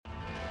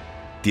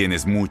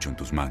Tienes mucho en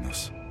tus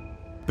manos.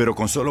 Pero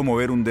con solo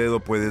mover un dedo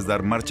puedes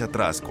dar marcha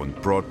atrás con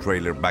Pro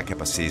Trailer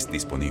Backup Assist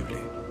disponible.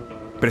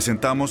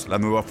 Presentamos la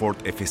nueva Ford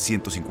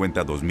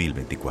F-150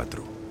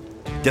 2024.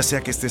 Ya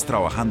sea que estés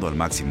trabajando al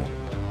máximo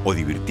o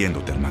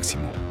divirtiéndote al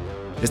máximo,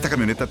 esta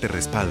camioneta te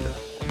respalda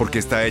porque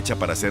está hecha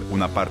para ser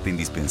una parte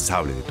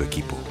indispensable de tu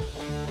equipo.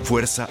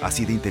 Fuerza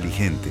así de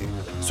inteligente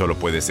solo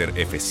puede ser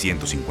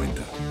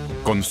F-150.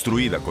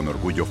 Construida con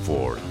orgullo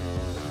Ford.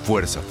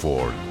 Fuerza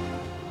Ford.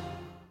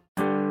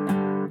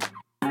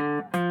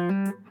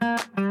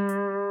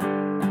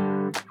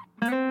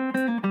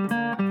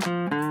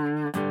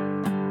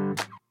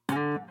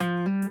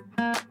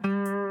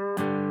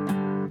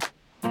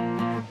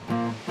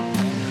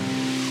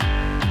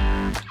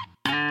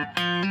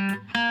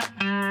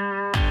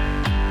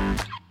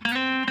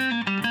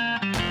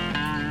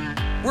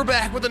 We're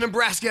back with the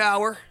Nebraska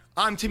Hour.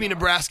 I'm Timmy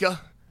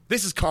Nebraska.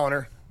 This is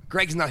Connor.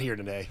 Greg's not here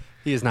today.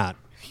 He is not.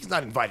 He's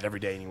not invited every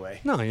day anyway.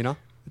 No,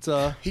 it's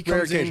a He rare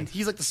comes occasion. in.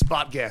 He's like the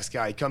spot gas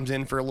guy. He comes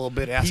in for a little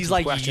bit, asks He's some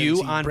like questions. you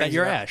he on brings Bet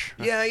Your it up. Ash.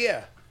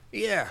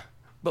 Yeah.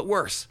 But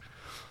worse.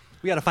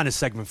 We got to find a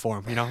segment for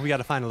him. We got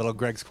to find a little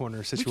Greg's Corner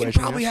We situation.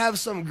 can probably have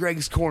some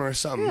Greg's Corner or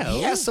something. Yeah, he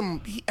well. has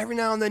some. Every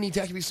now and then he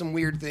texts me some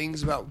weird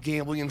things about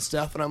gambling and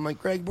stuff, and I'm like,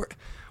 Greg, where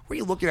are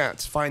you looking at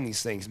to find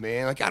these things,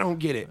 man? Like, I don't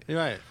get it. You're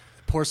right.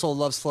 Poor soul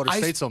loves Florida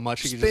State so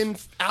much. I He could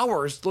spend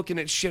hours looking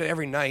at shit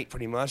every night,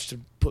 pretty much, to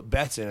put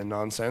bets in and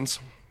nonsense.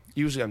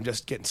 Usually I'm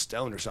just getting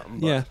stoned or something.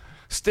 But Yeah.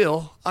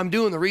 Still, I'm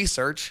doing the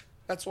research.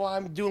 That's why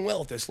I'm doing well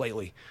with this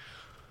lately.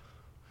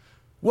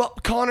 Well,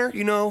 Connor,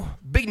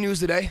 big news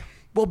today.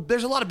 Well,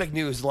 there's a lot of big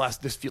news the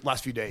last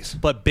few days.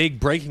 But big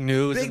breaking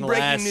news Big in the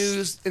breaking last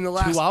news in the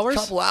last 2 hours?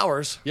 couple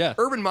hours. Yeah.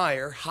 Urban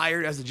Meyer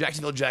hired as the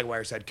Jacksonville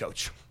Jaguars head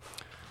coach.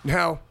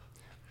 Now,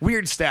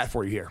 weird stat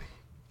for you here.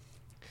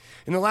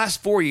 In the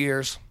last 4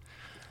 years,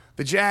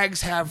 the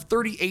Jags have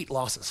 38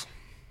 losses.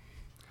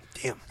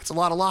 Damn. That's a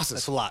lot of losses.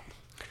 That's a lot.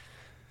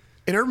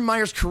 In Urban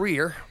Meyer's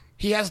career,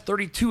 he has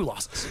 32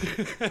 losses.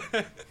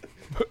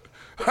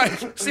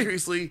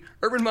 Seriously,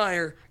 Urban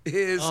Meyer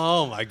is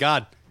Oh, my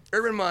God.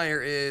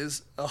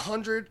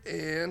 100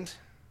 and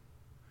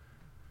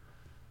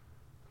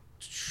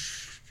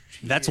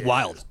That's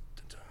wild.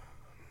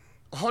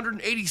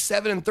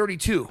 187 and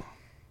 32.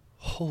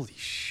 Holy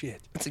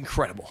shit. That's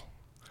incredible.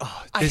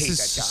 Oh, I this hate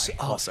is that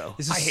guy also.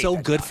 This I is hate so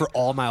that good guy. for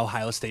all my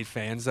Ohio State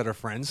fans that are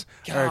friends.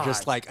 Or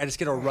just God. like, I just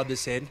get to rub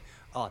this in.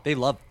 Oh,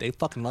 they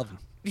fucking love him.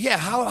 Yeah,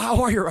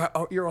 how are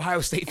your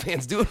Ohio State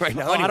fans doing right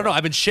now? Oh, I don't anyway? know.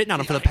 I've been shitting on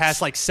them for the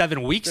past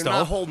 7 weeks, They're though.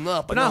 not holding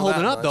up. They're I not know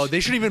holding that up, though. much. They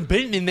shouldn't even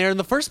been in there in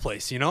the first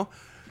place,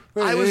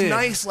 I was Yeah.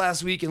 nice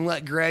last week and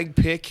let Greg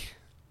pick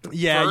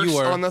Yeah, first you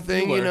were on the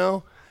thing, You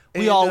were.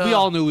 We And,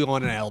 all knew we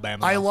wanted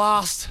Alabama. I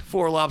lost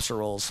 4 lobster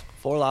rolls.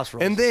 4 lobster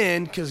rolls. And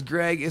then, because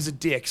Greg is a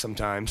dick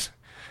sometimes,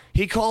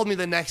 he called me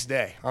the next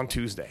day on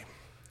Tuesday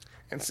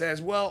and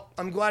says, well,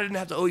 I'm glad I didn't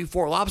have to owe you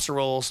 4 lobster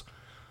rolls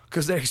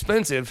because they're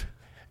expensive.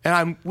 And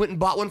I went and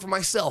bought one for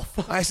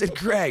myself. I said,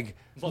 Greg,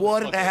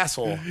 what an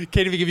asshole. Can't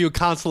even give you a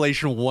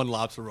consolation of 1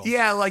 lobster roll.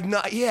 Yeah,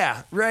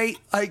 right?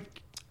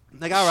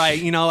 Like, all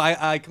right,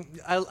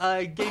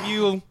 I gave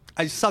you,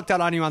 I sucked out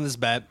on you on this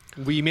bet.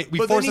 We But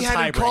then forced he a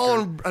had to call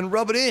tiebreaker. and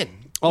rub it in.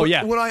 Oh,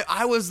 yeah. When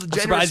I was the I'm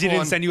generous surprised he one.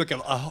 didn't send you like a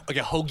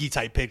hoagie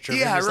type picture. of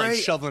him Yeah, just, right. Like,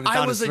 shoveling it down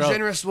I was his the throat.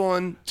 generous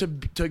one to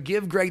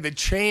give Greg the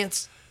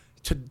chance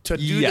to do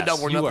Yes, the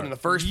double or you nothing were. in the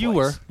first You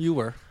place. You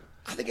were.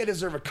 I think I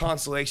deserve a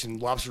consolation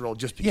lobster roll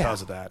just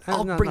because of that.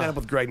 I'll No, bring no. that up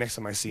with Greg next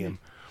time I see him.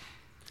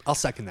 I'll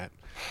second that.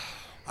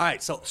 All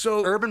right, so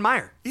Urban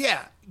Meyer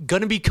Yeah.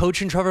 gonna be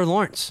coaching Trevor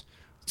Lawrence.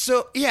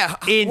 So yeah,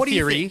 In what do you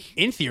theory- think?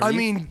 in theory. I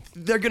mean,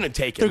 they're gonna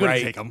take him. They're gonna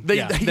right? take him.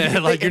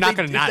 Yeah. You're not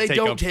gonna not if they take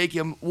don't him. take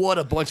him, what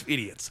a bunch of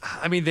idiots.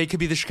 I mean, they could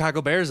be the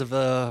Chicago Bears of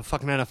the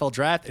fucking NFL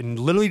draft and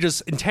literally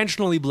just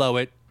intentionally blow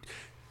it.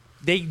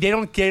 They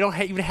don't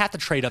even have to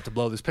trade up to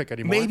blow this pick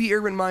anymore. Maybe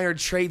Urban Meyer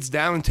trades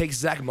down and takes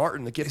Zach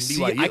Martin to get him See,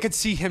 BYU. I could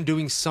see him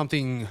doing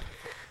something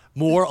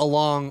more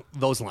along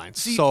those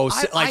lines. See, So,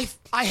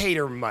 I hate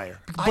Urban Meyer.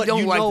 I But don't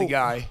you like know- the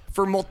guy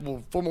for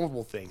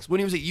multiple things. When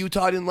he was at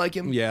Utah, I didn't like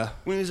him. Yeah.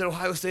 When he was at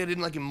Ohio State, I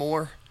didn't like him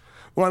more.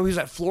 When he was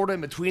at Florida,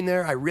 in between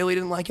there, I really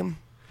didn't like him.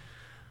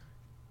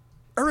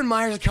 Urban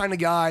Meyer's the kind of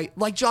guy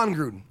like John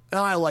Gruden. And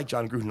I like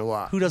John Gruden a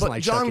lot. Who doesn't but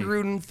like John Chucky?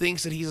 Gruden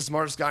thinks that he's the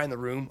smartest guy in the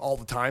room all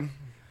the time.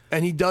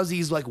 And he does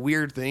these like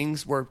weird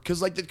things where,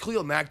 because like the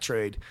Khalil Mack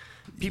trade,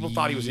 people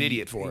thought he was an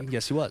idiot for it.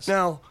 Yes, he was.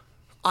 Now,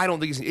 I don't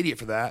think he's an idiot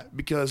for that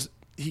because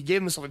he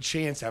gave himself a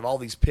chance to have all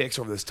these picks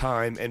over this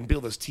time and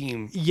build this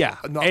team. yeah,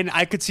 Not- and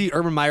I could see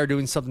Urban Meyer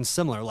doing something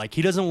similar. Like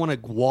he doesn't want to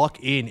walk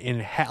in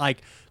and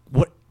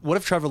what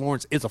if Trevor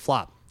Lawrence is a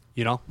flop?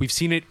 We've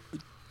seen it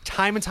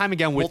time and time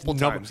again with Multiple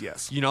times,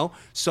 yes.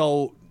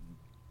 So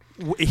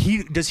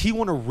does he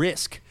want to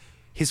risk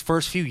his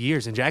first few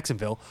years in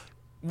Jacksonville?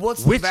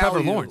 What's with the Trevor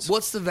value? Lawrence?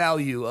 What's the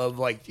value of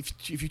like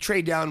if you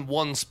trade down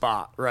one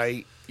spot,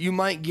 right? You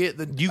might get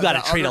the You got to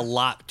the trade a other-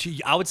 lot.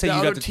 I would say The you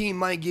other have to. team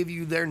might give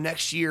you their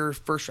next year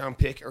first round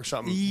pick or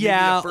something. Maybe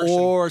Yeah, the first and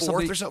or fourth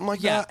something or something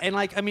like yeah,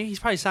 that. and he's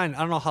probably signed. I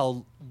don't know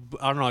how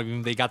I don't know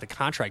if they got the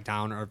contract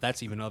down or if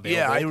that's even available.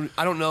 Yeah,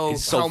 I don't know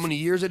how many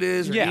years it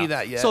is or any of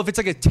that yet. So if it's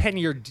like a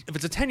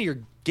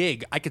 10-year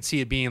gig, I could see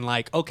it being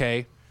like,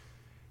 okay,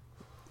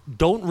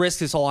 don't risk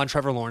this all on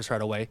Trevor Lawrence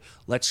right away.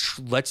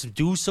 Let's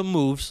do some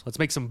moves. Let's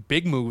make some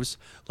big moves.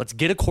 Let's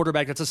get a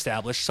quarterback that's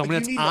established,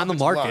 someone that's on the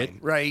market. Line,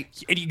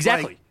 right?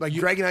 Exactly. Like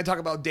Greg and I talk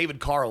about David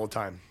Carr all the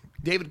time.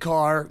 David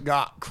Carr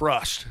got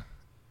crushed.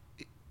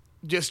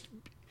 Just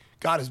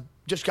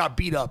got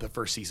beat up at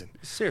first season.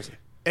 Seriously.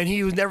 And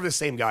he was never the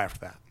same guy after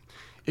that.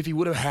 If he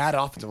would have had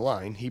offensive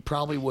line, he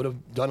probably would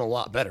have done a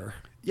lot better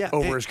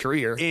over his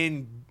career.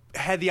 And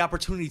had the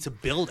opportunity to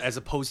build as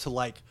opposed to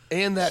like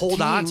and that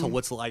hold on team, to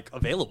what's like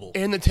available.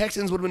 And the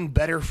Texans would have been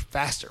better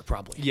faster,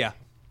 probably. Yeah.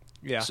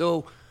 Yeah.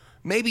 So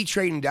maybe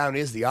trading down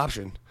is the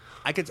option.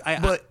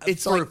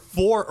 It's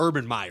for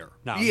Urban Meyer.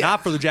 No,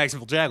 not for the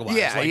Jacksonville Jaguars.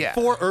 Yeah,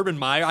 For Urban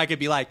Meyer, I could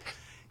be like,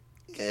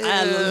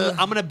 I'm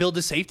going to build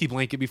a safety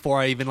blanket before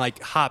I even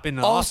like hop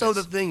into Also,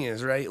 office. the thing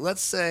is, right,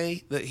 let's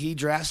say that he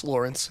drafts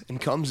Lawrence and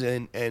comes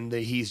in and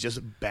he's just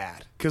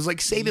bad. Because, like,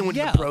 Saban went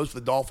to the pros for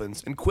the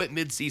Dolphins and quit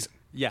mid-season.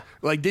 Yeah.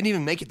 Like, didn't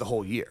even make it the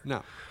whole year.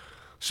 No.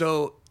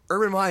 So,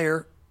 Urban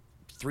Meyer,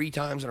 3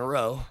 times in a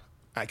row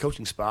at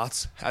coaching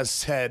spots, has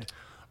said,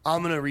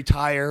 I'm going to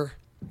retire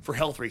for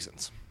health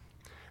reasons.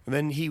 And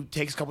then he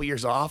takes a couple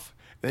years off,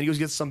 and then he goes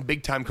get some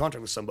big-time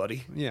contract with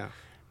somebody. Yeah.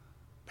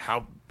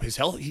 How his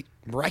health,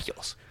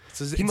 miraculous.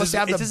 It's He must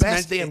have the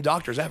best damn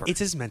doctors ever. It's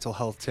his mental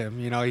health, Tim.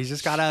 You know,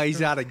 he's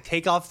gotta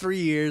take off 3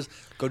 years,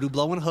 go do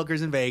blowing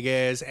hookers in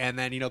Vegas, and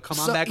then come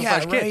on back a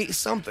fresh kid.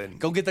 Something.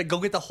 Go get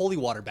the holy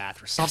water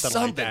bath or something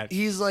like that.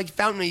 He's like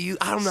Fountain of Youth.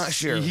 I'm not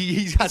sure.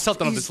 He's got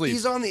something up his sleeve.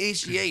 He's on the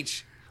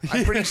HGH.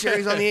 I'm pretty sure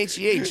he's on the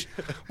HGH.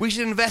 We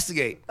should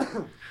investigate.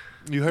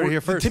 You heard it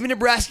here first. The Timmy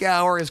Nebraska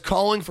Hour is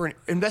calling for an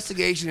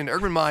investigation in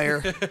Urban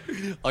Meyer.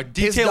 A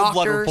detailed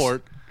blood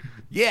report.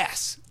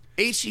 Yes.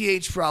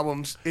 HGH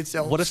problems. It's a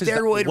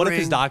steroid ring. What if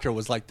his doctor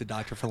was like the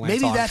doctor for Lance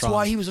Maybe Armstrong? that's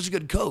why he was such a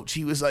good coach.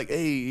 He was like,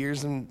 hey,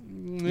 he's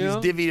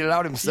divvied it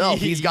out himself.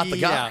 He's got the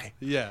guy.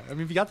 Yeah. I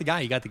mean, if you got the guy,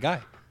 you got the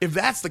guy. If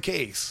that's the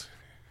case,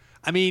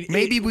 I mean,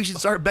 maybe we should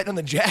start betting on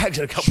the Jags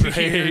in a couple of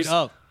years.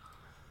 Oh,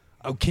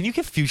 can you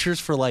get futures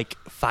for like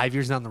 5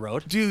 years down the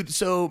road? Dude,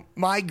 so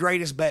my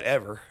greatest bet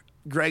ever,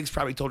 Greg's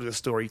probably told you this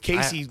story.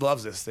 Casey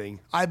loves this thing.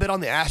 I bet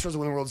on the Astros to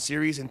win the World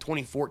Series in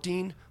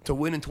 2014 to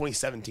win in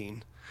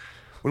 2017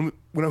 when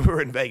we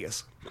were in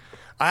Vegas.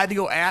 I had to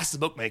go ask the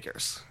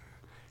bookmakers,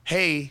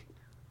 hey,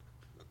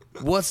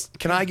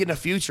 can I get a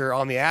future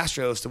on the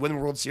Astros to win the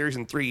World Series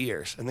in 3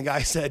 years? And the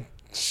guy said,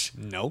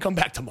 no. Come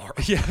back tomorrow.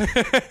 Yeah.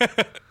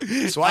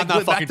 So I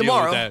went back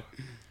tomorrow.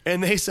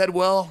 And they said,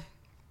 well,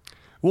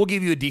 we'll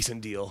give you a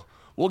decent deal.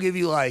 We'll give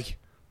you like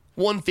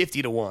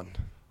 150 to 1.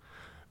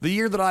 The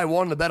year that I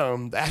wanted to bet on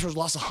them, the Astros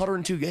lost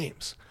 102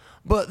 games.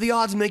 But the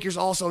odds makers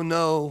also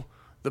know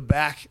the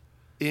back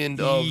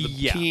end of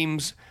the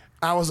teams.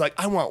 I was like,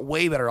 I want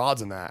way better odds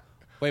than that.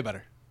 Way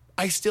better.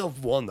 I still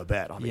won the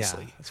bet,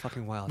 obviously. Yeah, that's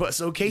fucking wild. But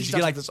so Casey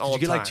does this all the time.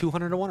 Did you get like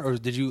 200 to 1? Or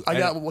did you? I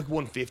got like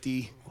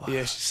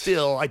 150-ish.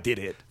 Still, I did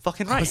it.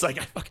 Fucking right. I was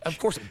like, of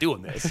course I'm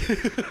doing this.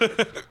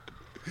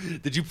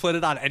 Did you put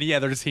it on any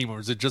other team, or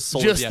was it just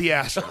solely the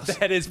Astros?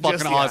 That is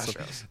fucking awesome.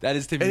 Astros. That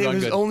is Timmy. And it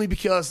was only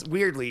because,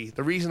 weirdly,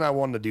 the reason I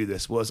wanted to do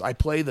this was I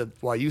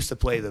used to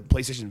play the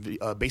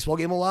PlayStation baseball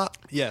game a lot.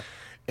 Yeah.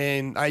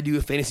 And I do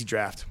a fantasy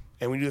draft.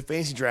 And when you do a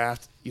fantasy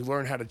draft, you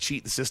learn how to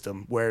cheat the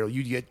system where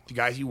you get the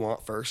guys you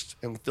want first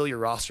and fill your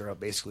roster up,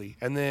 basically.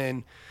 And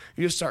then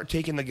you just start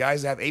taking the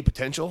guys that have a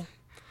potential.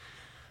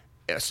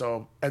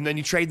 And then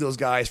you trade those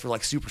guys for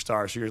like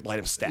superstars, so you light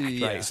them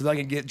stacked, right? So then I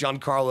can get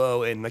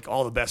Giancarlo and like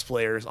all the best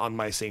players on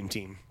my same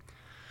team.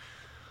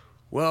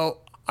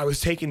 Well, I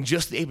was taking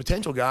just the A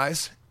potential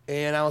guys,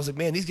 and I was like,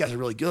 man, these guys are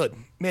really good.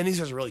 And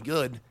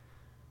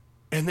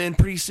then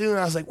pretty soon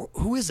I was like,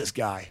 who is this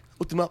guy?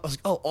 Looked him up. I was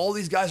like, oh, all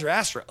these guys are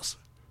Astros.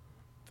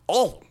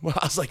 All of them.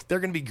 I was like, they're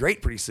going to be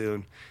great pretty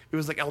soon. It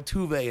was like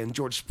Altuve and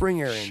George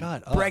Springer and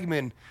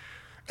Bregman.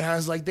 And I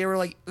was like, they were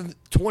like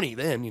 20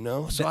 then,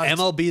 So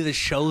MLB The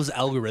Show's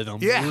algorithm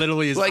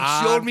literally is like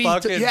on showed me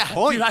fucking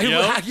point.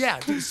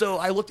 Dude, so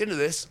I looked into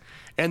this,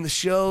 and the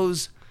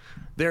shows,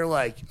 they're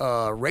like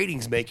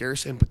ratings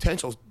makers and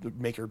potential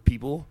maker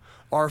people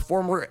are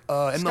former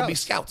MLB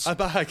scouts.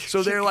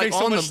 So they're like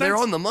they're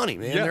on the money,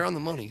 man. Yeah. They're on the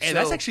money. And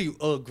that's actually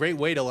a great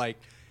way to like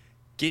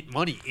get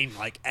money in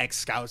like ex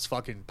scouts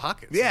fucking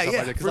pockets. Yeah,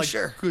 like for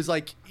sure. Because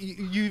like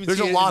you there's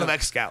a lot of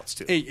ex scouts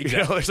too.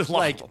 Exactly. There's a lot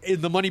like of them. In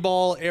the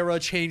Moneyball era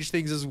changed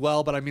things as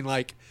well. But I mean,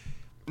 like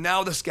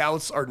now the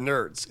scouts are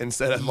nerds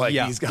instead of like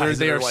these guys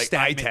that are like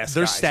eye test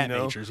they're guys. Stat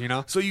majors,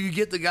 So you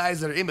get the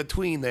guys that are in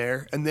between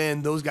there, and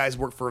then those guys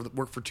work for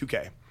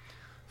 2K.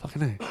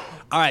 Fucking A.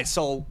 All right,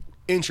 so.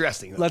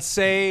 Interesting. Let's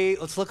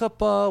look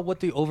up what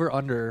the over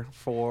under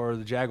for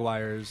the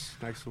Jaguars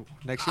next year.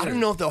 I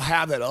don't know if they'll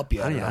have that up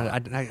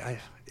yet.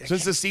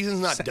 Since the season's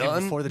not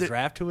done before the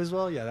draft too as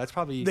well. Yeah, that's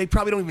probably they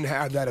probably don't even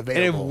have that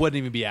available, and it wouldn't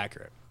even be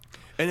accurate.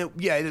 And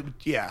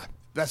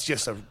that's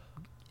just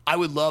I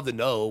would love to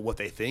know what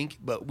they think,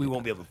 but we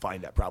won't be able to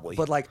find that probably.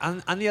 But like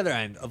on the other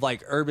end of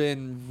like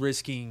Urban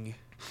risking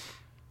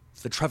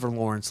the Trevor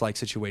Lawrence like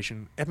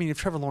situation. I mean, if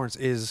Trevor Lawrence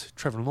is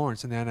Trevor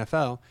Lawrence in the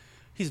NFL,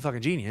 he's a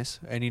fucking genius,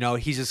 and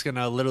he's just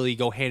gonna literally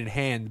go hand in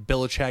hand,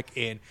 Belichick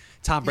and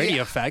Tom Brady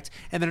effect,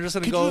 and then they're just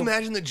gonna Could go. you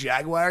imagine the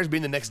Jaguars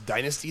being the next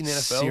dynasty in the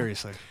NFL?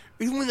 Seriously.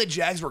 Even when the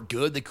Jags were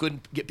good, they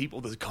couldn't get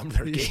people to come to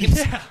their games.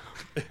 Yeah.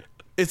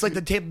 It's like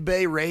the Tampa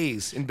Bay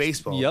Rays in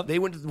baseball. Yep. They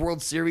went to the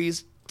World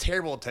Series,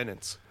 terrible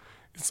attendance.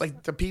 It's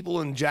like the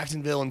people in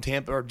Jacksonville and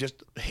Tampa are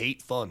just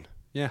hate fun.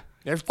 Yeah.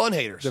 They're fun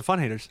haters. They're fun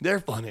haters. They're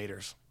fun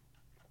haters.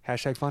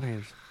 Hashtag fun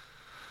haters.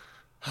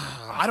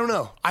 I don't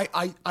know.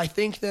 I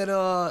think that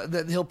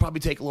he'll probably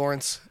take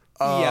Lawrence.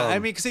 Yeah, I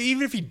mean, because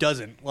even if he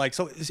doesn't, like,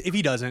 so if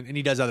he doesn't and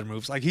he does other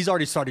moves, like, he's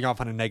already starting off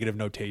on a negative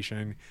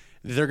notation.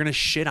 They're gonna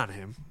shit on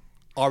him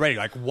already.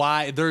 Like,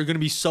 why? They're gonna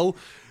be so.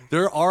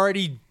 They're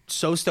already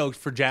so stoked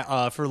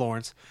for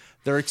Lawrence.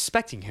 They're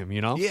expecting him,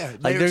 Yeah,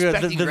 like they're they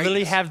expecting literally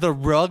greatness. have the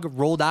rug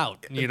rolled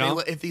out.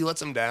 If he lets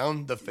them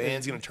down, the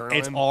fans gonna turn on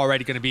It's him.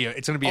 already gonna be.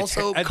 It's gonna be.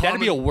 Also, That'd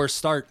be a worse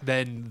start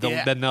than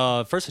Yeah.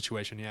 the first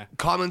situation. Yeah.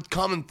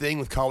 Common thing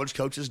with college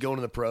coaches going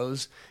to the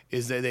pros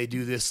is that they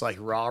do this like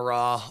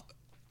rah,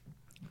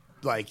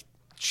 like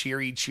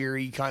cheery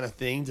kind of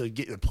thing to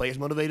get the players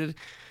motivated,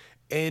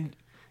 and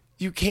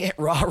you can't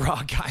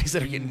rah guys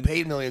that are getting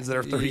paid millions that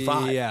are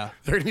 35. Yeah.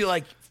 They're gonna be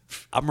like,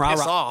 I'm piss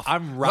rah-rah. off.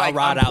 I'm Like,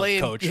 rah-rah out,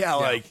 playing, coach. Yeah,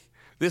 like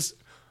this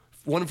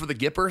one for the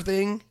Gipper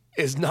thing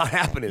is not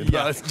happening.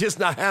 Yeah. It's just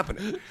not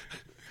happening.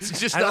 It's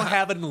just I not don't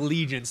have an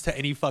allegiance to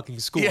any fucking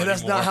school. Yeah,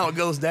 that's anymore. not how it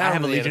goes down I have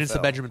in the allegiance to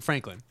NFL. Benjamin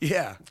Franklin.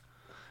 Yeah.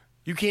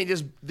 You can't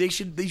just you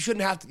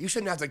shouldn't have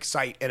to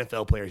excite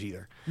NFL players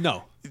either.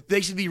 No.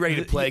 They should be ready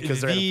to play because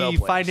they're The NFL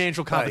players.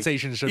 financial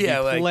compensation should be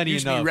plenty you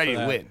should enough be ready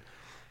for to that. win.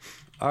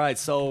 All right,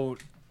 so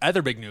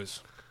other big news.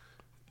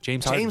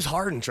 James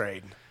Harden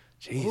trade.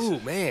 Jeez. Ooh,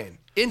 man.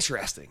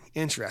 Interesting.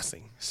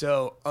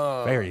 So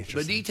Very the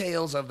interesting.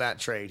 details of that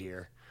trade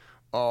here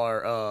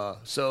are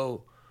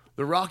so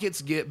the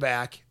Rockets get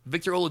back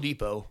Victor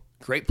Oladipo,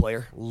 great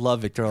player.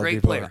 Love Victor Oladipo.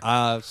 Great player.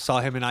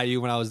 Saw him in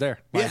IU when I was there.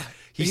 Like, Yeah.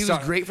 He was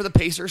great for the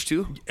Pacers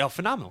too.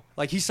 Phenomenal.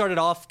 Like he started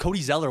off.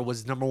 Cody Zeller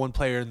was number one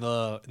player in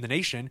the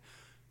nation.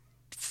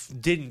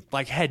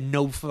 Had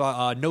no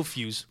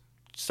fuse.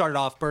 Started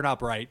off burn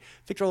up right.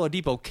 Victor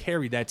Oladipo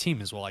carried that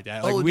team as well like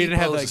that. Like we didn't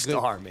have Oladipo's that a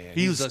star, man.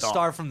 He He's was a a star.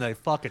 star from the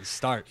fucking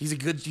start. He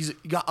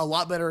got a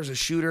lot better as a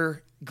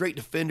shooter, great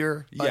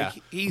defender. Yeah,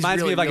 He's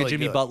reminds really, me of like really a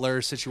Jimmy good.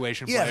 Butler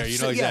situation Yeah,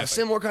 player. yeah,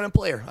 similar kind of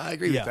player. I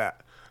agree Yeah. with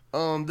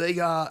that. They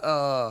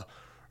got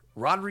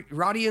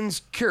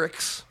Rodions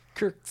Kirks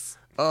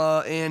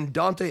and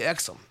Dante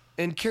Exum.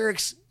 And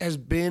Kirks has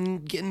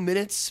been getting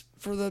minutes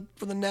for the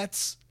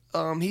Nets.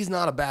 He's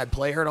not a bad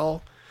player at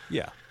all.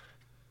 Yeah.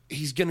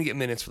 He's gonna get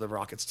minutes for the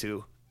Rockets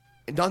too.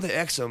 And Dante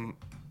Exum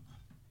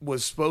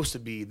was supposed to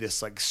be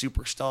this like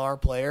superstar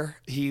player.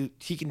 He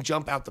can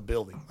jump out the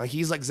building. Like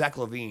he's like Zach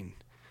LaVine.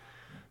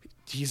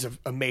 He's an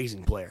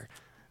amazing player.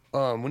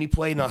 When he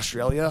played in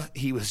Australia,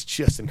 he was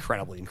just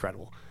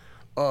incredible.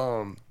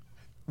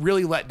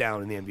 Really let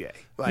down in the NBA.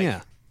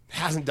 Like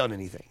hasn't done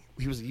anything.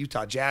 He was a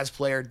Utah Jazz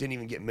player, didn't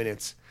even get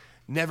minutes.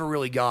 Never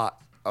really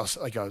got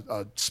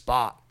a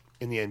spot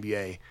in the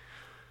NBA.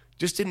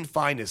 Just didn't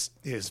find his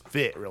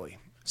fit really.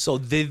 So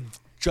they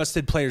just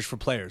did players for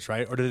players,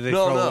 right? Or did they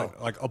No.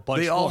 throw like a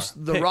bunch more?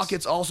 The picks?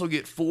 Rockets also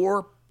get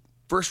 4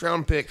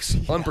 first-round picks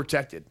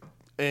unprotected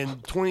in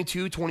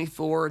 22,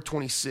 24,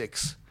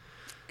 26.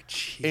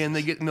 Jeez. And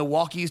they get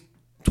Milwaukee's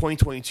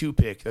 2022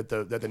 pick that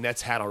the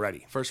Nets had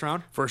already. First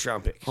round?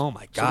 First-round picks. Oh,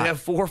 my So God. they have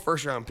 4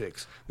 first-round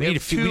picks. We They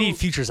need, have we need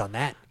futures on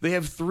that. They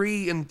have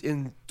 3 in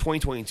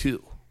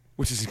 2022,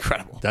 which is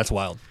incredible. That's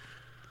wild.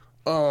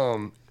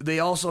 They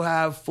also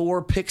have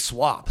 4 pick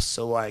swaps.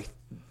 So like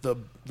the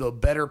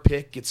better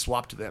pick gets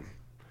swapped to them.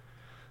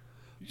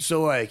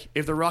 So like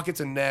if the Rockets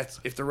and Nets,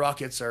 if the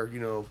Rockets are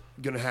going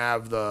to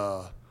have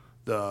the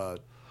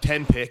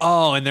 10 pick.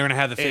 Oh, and they're gonna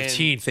have the and-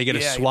 15th. They get a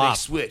yeah, swap. They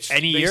switch.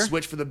 Any they year.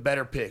 switch for the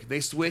better pick.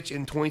 They switch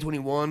in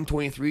 2021,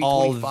 23,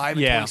 All 25,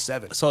 and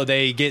 27. So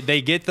they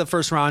get the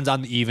first rounds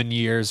on the even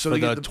years So for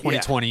they the get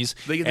 2020s.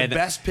 They get the And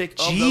best pick of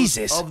those-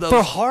 Jesus, of those.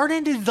 for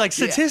Harden to like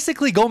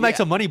statistically going back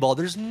Yeah. to Moneyball,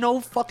 there's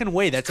no fucking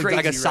way that's like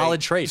a Crazy, solid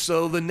right? trade.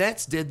 So the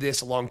Nets did this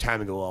a long time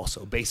ago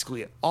also.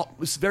 Basically,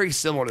 it's very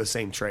similar to the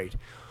same trade.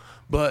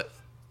 But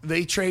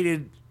they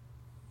traded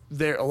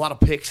a lot of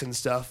picks and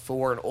stuff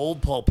for an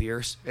old Paul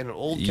Pierce and an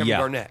old Kevin Yeah.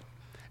 Garnett.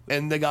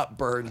 And they got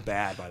burned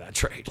bad by that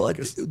trade. But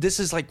 'Cause this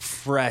is like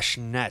fresh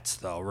Nets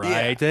though, right?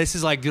 Yeah. This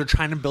is like they're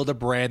trying to build a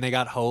brand. They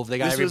got Hove. They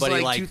got this was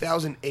everybody like, like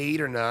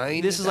 2008 or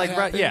 9. This is that like, right-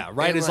 happened. yeah,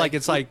 right, And it's like-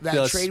 it's like that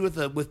the- trade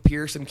with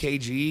Pierce and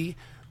KG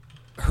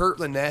hurt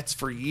the Nets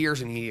for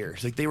years and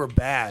years. Like they were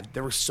bad.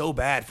 They were so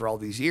bad for all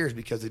these years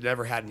because they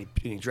never had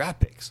any draft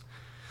picks.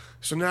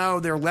 So now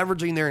they're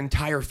leveraging their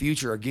entire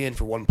future again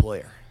for one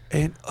player,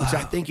 and which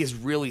I think is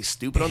really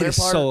stupid on it their is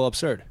part. so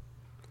absurd.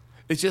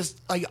 It's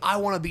just like I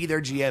want to be their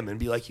GM and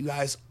be like, you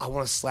guys, I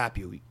want to slap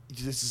you.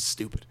 This is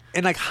stupid.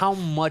 And like, how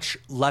much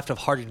left of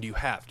Harden do you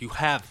have? Do you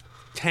have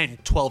 10,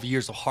 12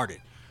 years of Harden.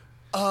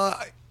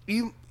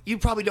 You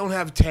probably don't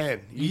have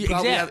 10. You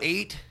probably have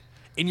 8.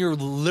 And you're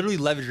literally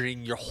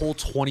leveraging your whole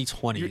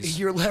 2020s.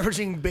 You're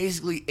leveraging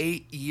basically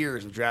 8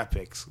 years of draft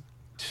picks.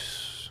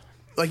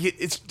 Like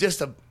it's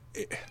just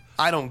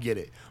I don't get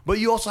it. But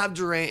you also have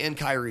Durant and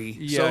Kyrie.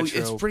 Yeah, so true.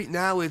 it's pretty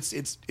now it's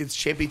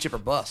championship or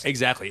bust.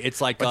 Exactly.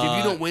 It's like If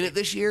you don't win it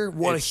this year,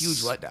 what a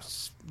huge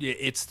letdown.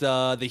 It's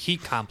the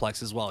Heat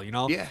complex as well, you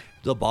know? Yeah.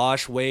 The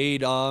Bosch,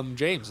 Wade,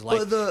 James.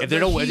 Like But if they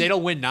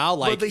don't win now,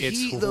 like but the it's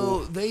Heat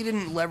though they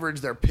didn't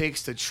leverage their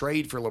picks to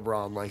trade for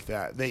LeBron like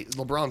that.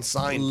 LeBron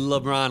signed.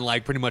 LeBron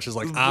like pretty much is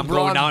like I'm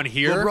going down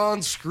here.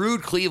 LeBron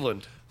screwed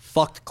Cleveland.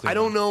 Fucked Cleveland.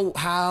 I don't know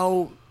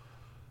how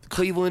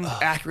Cleveland,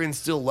 Akron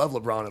still love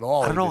LeBron at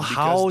all. I don't know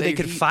how they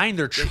could find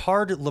their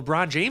charred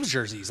LeBron James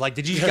jerseys. Like,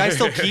 did you guys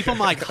still keep them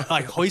like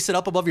hoisted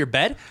up above your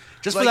bed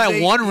just for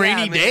that one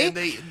rainy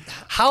day?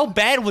 How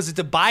bad was it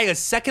to buy a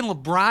second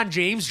LeBron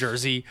James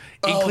jersey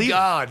in Cleveland?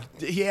 God,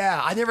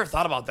 yeah, I never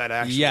thought about that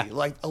actually. Yeah.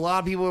 Like a lot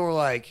of people were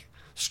like,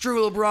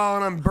 "Screw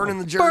LeBron, I'm burning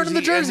the jersey." Burning the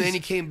And jerseys. then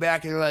he came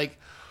back and they're like,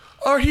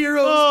 "Our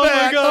hero's Oh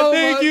back!" my God, oh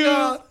thank my you.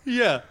 God.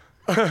 Yeah.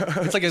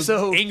 It's like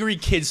an angry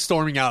kid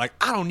storming out like,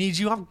 I don't need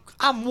you.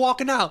 I'm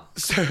walking out.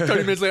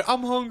 30 minutes later,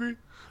 I'm hungry.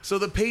 So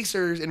the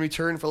Pacers, in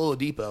return for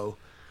Oladipo,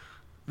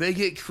 they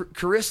get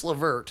Caris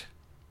LeVert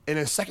and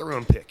a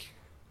second-round pick,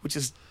 which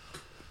is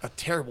a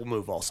terrible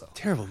move also.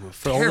 Terrible move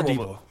for Terrible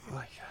Oladipo.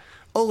 move.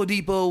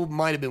 Oladipo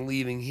might have been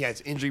leaving. He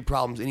has injury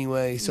problems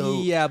anyway.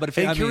 So Yeah, but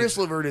Caris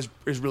LeVert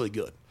is really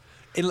good.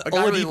 And Like,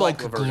 I really Oladipo like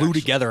could LeVert, glue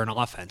actually. together an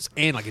offense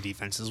and like a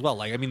defense as well.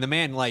 Like, I mean, the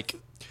man, like,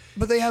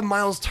 But they have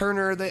Miles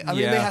Turner. They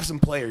Yeah. have some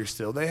players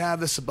still. They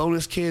have the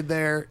Sabonis kid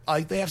there.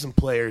 Like they have some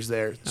players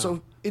there.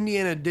 So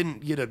Indiana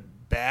didn't get a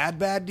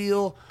bad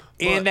deal.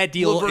 and but that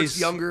deal LeVert's is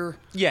younger.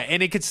 Yeah,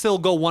 and it could still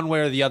go one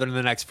way or the other in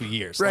the next few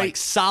years. Right. Like,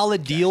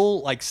 solid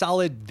deal, like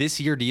solid this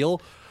year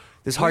deal.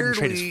 This Harden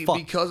trade Weirdly, is fucked.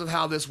 because of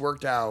how this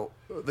worked out,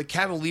 the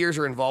Cavaliers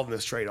are involved in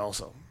this trade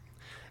also.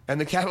 And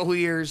the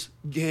Cavaliers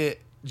get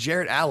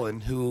Jarrett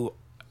Allen, who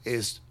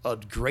is a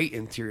great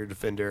interior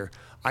defender.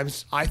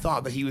 I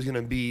thought that he was going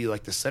to be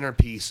like the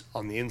centerpiece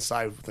on the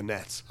inside of the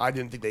Nets. I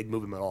didn't think they'd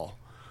move him at all.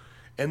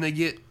 And they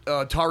get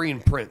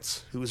Taurean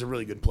Prince, who is a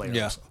really good player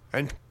Yeah. also.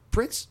 And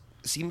Prince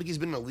seemed like he's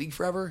been in the league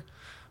forever,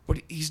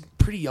 but he's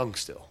pretty young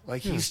still.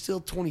 Like he's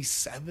still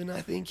 27, I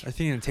think. I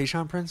think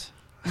Tayshaun Prince.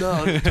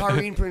 No,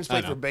 Taurean Prince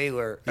played know. for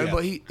Baylor, Yeah.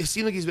 but it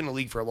seemed like he's been in the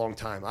league for a long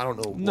time. I don't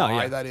know No,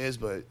 why yeah. that is,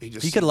 but he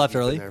just He could've left he's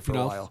been early, there for who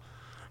a knows?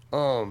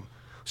 while.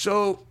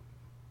 So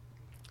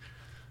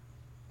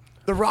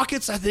the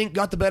Rockets, I think,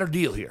 got the better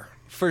deal here.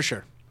 For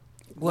sure.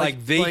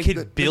 Like they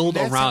could build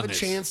the Nets around have a this.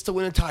 chance to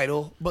win a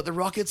title, but the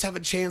Rockets have a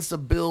chance to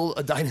build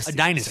a dynasty. A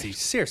dynasty,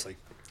 seriously.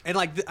 And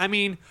like, I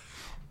mean,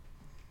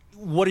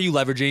 what are you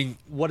leveraging?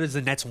 What does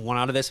the Nets want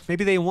out of this?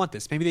 Maybe they want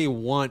this. Maybe they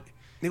want.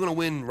 They want to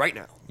win right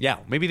now. Yeah,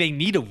 maybe they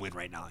need to win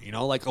right now. You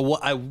know, like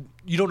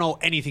you don't know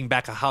anything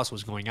back of house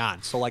what's going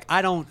on. So like,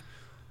 I don't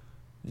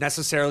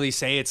necessarily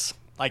say it's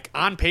like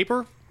on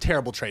paper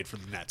terrible trade for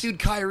the Nets. Dude,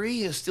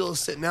 Kyrie is still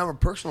sitting out for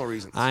personal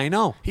reasons. I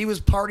know. He was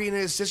partying at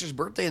his sister's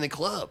birthday in the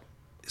club.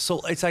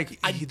 So it's like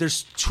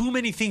there's too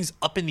many things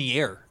up in the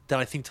air that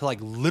I think to like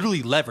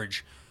literally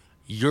leverage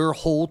your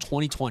whole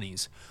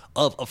 2020s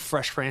of a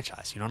fresh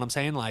franchise. You know what I'm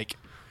saying? Like,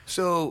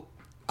 So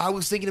I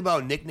was thinking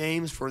about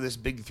nicknames for this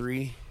big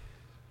three.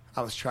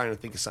 I was trying to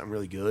think of something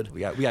really good. we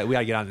got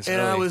to get on this. And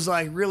early. I was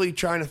like really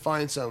trying to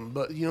find some,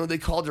 but you know they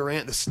called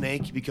Durant the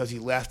Snake because he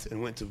left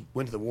and went to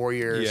the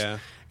Warriors. Yeah.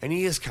 And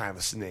he is kind of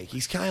a snake.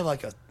 He's kind of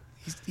like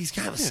he's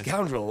kind of a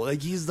scoundrel.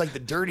 Like he's like the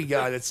dirty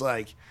guy that's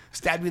like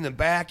stabbed me in the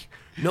back,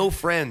 no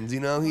friends.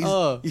 You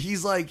know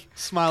he's like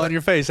smile on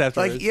your face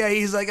after. like yeah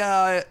he's like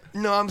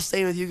no I'm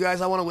staying with you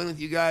guys. I want to win with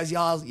you guys.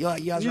 Y'all guys are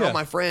Yeah. all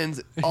my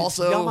friends.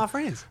 Also Y'all my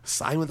friends.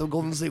 Sign with the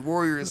Golden State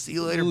Warriors. See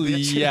you later,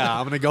 bitch. Yeah,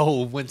 I'm gonna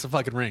go win some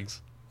fucking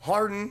rings.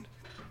 Harden.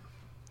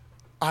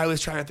 I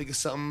was trying to think of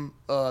something.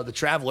 The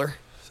Traveler.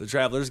 So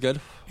Traveler's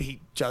good He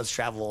does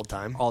travel all the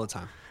time. all the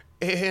time.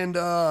 And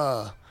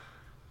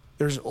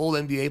there's an old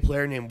NBA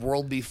player named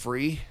World Be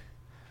Free.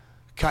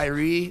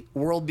 Kyrie,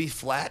 World Be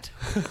Flat.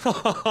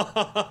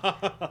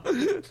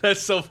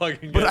 That's so fucking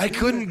good. But I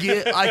couldn't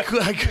get I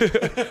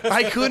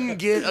couldn't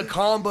get a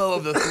combo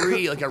of the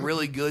three, like a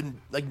really good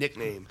like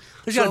nickname.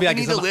 There's So gotta be if like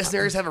any of the some-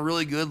 listeners have a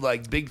really good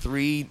like big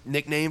three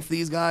nickname for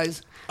these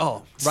guys,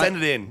 send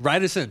it in.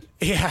 Write us in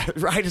Yeah,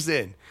 write us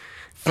in.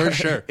 for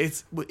sure.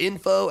 It's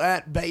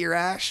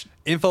info@betyourash.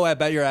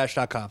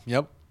 info@betyourash.com.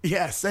 Yep.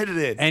 Yeah, send it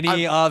in.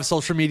 Any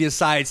social media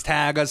sites,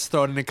 tag us,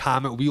 throw it in a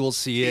comment. We will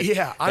see it.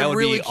 Yeah, That I'm would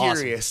really be awesome.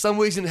 curious. Some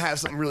ways to have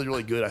something really,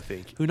 really good, I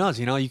think. Who knows?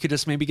 You know, you could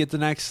just maybe get the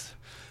next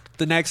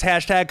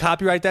hashtag,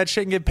 copyright that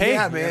shit, and get paid.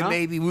 Yeah, you man, know?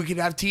 maybe we could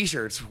have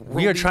T-shirts.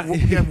 We are trying- We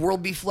could have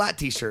World Be Flat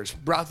T-shirts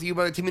brought to you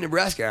by the Team of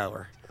Nebraska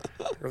Hour.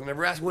 Or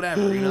Nebraska,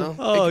 whatever, you know?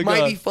 Oh, it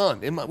might God. be fun.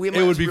 It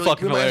would be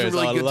fucking we might have hilarious. a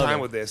I really good love time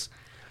it. with this.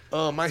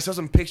 I saw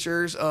some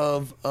pictures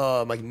of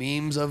like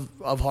memes of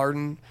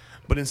Harden,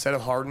 but instead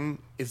of Harden,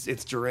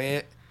 it's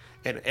Durant.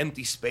 and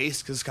empty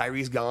space because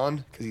Kyrie's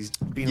gone because he's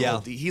being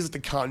he's like the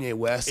Kanye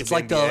West. It's of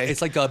like NBA.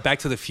 it's like the Back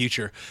to the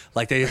Future.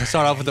 Like they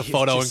start off with the He's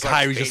photo just, and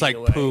like, Kyrie's just like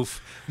fading away.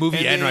 poof, movie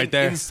And end then right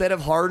there. Instead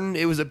of Harden,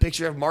 it was a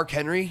picture of Mark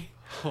Henry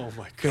Oh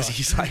my god, because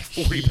he's like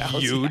 40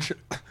 pounds huge.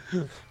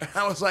 And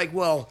I was like,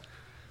 well,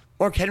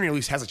 Mark Henry at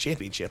least has a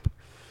championship.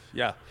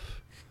 Yeah,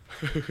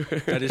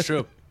 that is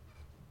true.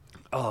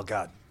 Oh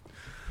god.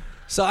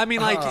 So I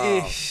mean, like,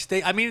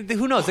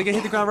 who knows? They can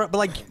hit the ground, but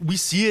like, we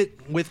see it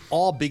with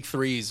all big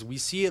threes. We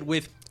see it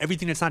with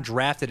everything that's not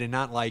drafted and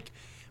not like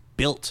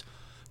built.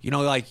 You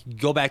know, like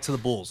go back to the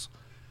Bulls,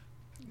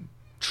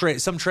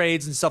 some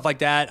trades and stuff like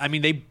that. I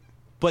mean,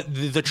 but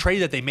the trade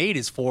that they made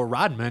is for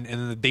Rodman,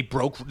 and they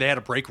had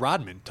to break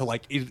Rodman to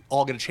like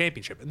all get a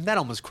championship, and that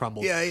almost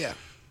crumbled. Yeah.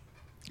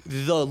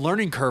 The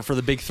learning curve for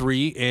the big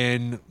three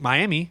in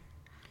Miami.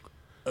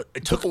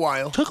 It Took a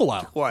while.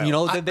 You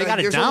know, they got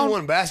it there's down. only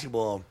one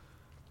basketball.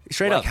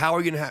 Straight Like, up. how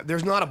are you gonna have?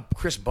 There's not a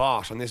Chris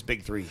Bosh on this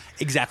big three.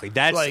 Exactly.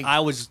 That's Like-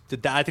 I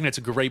think that's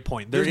a great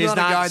point. There's There is not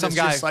a guy some that's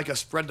guy. just like a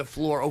spread the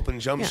floor, open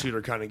jump Yeah.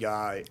 shooter kind of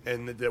guy,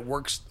 and that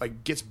works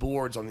like gets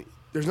boards on the.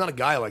 There's not a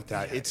guy like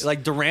that. It's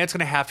like Durant's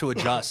gonna have to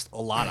adjust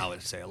a lot. I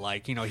would say,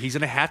 like he's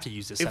gonna have to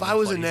use this. if I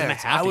was a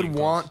Nets, I would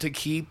want to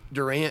keep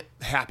Durant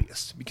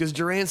happiest because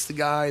Durant's the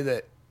guy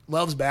that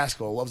loves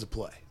basketball, loves to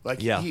play.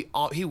 Like Yeah.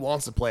 he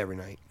wants to play every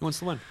night. He wants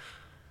to win.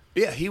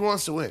 Yeah, he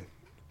wants to win,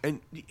 and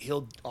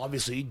he'll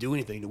obviously do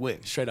anything to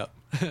win. Straight up.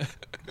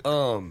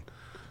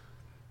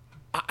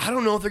 I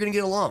don't know if they're going to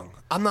get along.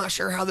 I'm not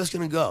sure how this is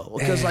going to go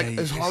because like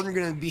is Harden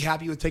going to be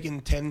happy with taking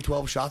 10,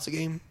 12 shots a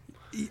game?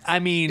 I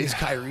mean, Is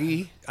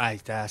Kyrie?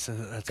 that's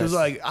Because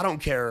like I don't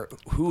care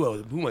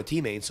who my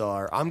teammates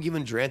are. I'm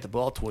giving Durant the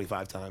ball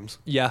 25 times.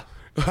 yeah.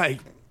 Like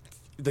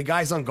the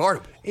guy's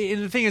unguardable.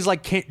 And the thing is,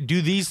 like,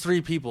 do these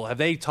three people have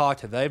they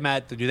talked? Have they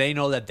met? Do they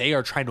know that they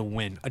are trying to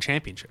win a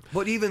championship?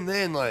 But even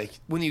then, like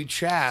when you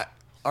chat,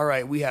 all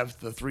right, we have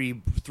the three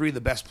of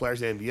the best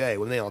players in the NBA.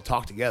 When they all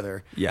talk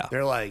together, Yeah.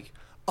 they're like,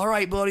 all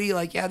right, buddy,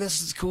 like yeah,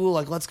 this is cool.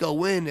 Like let's go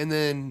win. And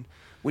then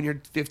when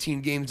you're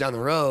 15 games down the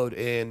road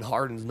and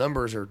Harden's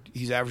numbers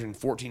he's averaging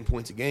 14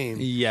 points a game,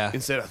 Yeah.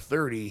 instead of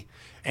 30.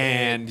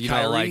 And you know,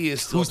 Kyrie like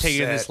is still who's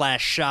taking upset. this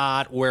last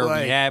shot? Where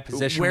Like, we at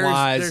position there's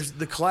wise?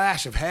 the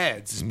clash of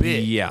heads is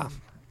big. Yeah.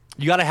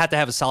 You got to have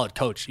a solid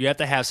coach. You have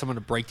to have someone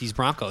to break these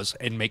Broncos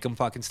and make them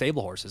fucking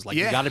stable horses. Like,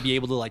 you Yeah. got to be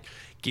able to, like,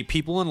 get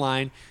people in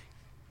line,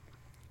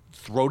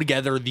 throw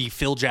together the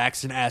Phil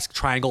Jackson-esque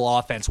triangle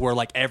offense where,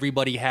 like,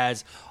 everybody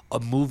has a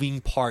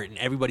moving part and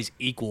everybody's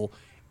equal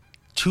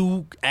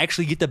to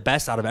actually get the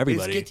best out of It's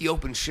everybody. get the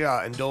open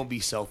shot and don't be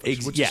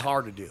selfish, which is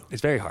hard to do.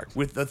 It's very hard.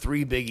 With the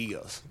three big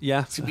egos.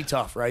 Yeah. It's going to be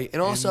tough, right?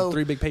 And also,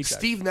 three big paychecks.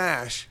 Steve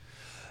Nash,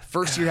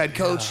 first-year head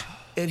coach,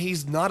 and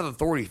he's not an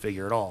authority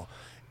figure at all.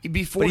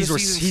 Before But the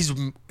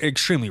season, he's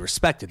extremely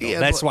respected, though. Yeah,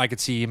 That's but- why I could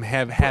see him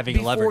having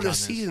before leverage the on this.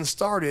 season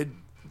started,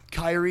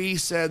 Kyrie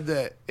said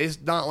that it's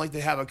not like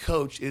they have a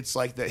coach. It's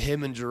like that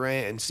him and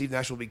Durant and Steve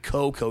Nash will be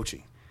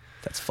co-coaching.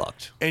 That's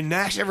fucked. And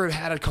Nash never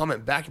had a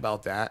comment back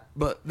about that,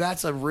 but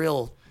that's a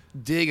real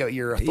dig at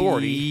your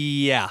authority.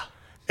 Yeah.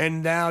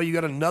 And now you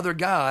got another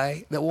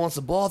guy that wants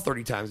the ball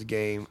 30 times a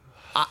game.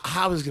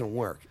 How is it going to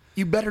work?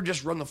 You better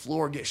just run the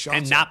floor and get shots.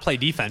 And up. not play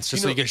defense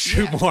just so you can yeah.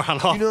 shoot more on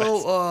offense. You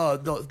know,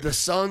 the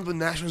Suns when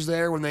Nash was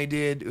there, when they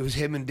did, it was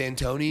him and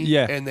D'Antoni.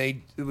 Yeah. And it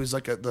was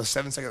like the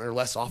 7 second or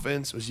less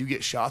offense was you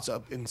get shots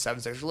up in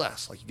 7 seconds or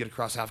less. Like you get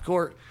across half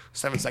court,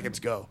 7 seconds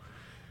go.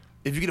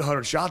 If you get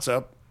 100 shots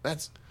up,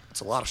 that's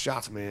a lot of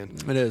shots, man.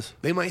 It is.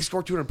 They might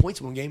score 200 points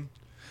in one game.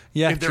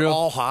 Yeah, If they're true.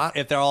 all hot.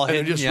 If they're all and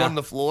hitting, just yeah. run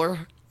the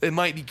floor, it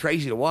might be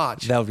crazy to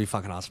watch. That would be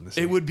fucking awesome to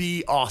see. It would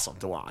be awesome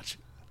to watch.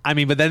 I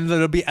mean, but then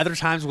there'll be other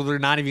times where they're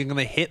not even going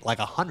to hit like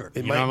 100.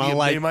 It You know, might be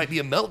like, there might be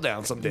a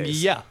meltdown some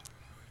days. yeah.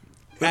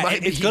 It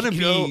might It's be, going to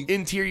you know, be.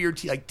 interior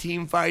like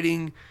team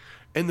fighting,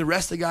 and the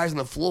rest of the guys on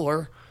the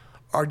floor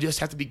are just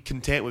have to be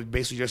content with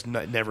basically just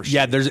never shooting.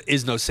 Yeah, there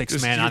is no sixth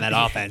Just man on you're-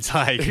 that offense.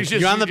 Like, It's just-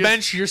 you're on the you're just-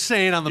 bench, you're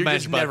staying on the You're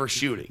bench, just but never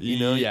shooting. You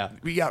know, Yeah.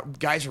 we got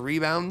guys for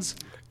rebounds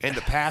and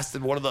the pass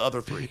and one of the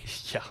other three.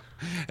 yeah.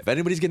 If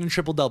anybody's getting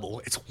triple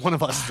double, it's one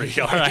of us three.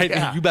 All right,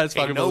 Yeah. you best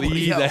Ain't fucking nobody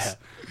believe else. that.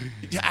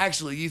 Yeah,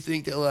 actually, you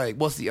think that like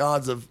what's the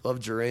odds of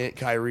Durant,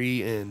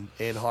 Kyrie, and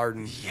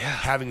Harden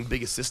having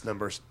big assist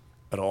numbers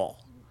at all?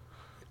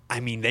 I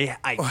mean,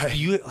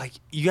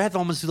 you have to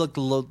almost do like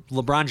the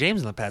LeBron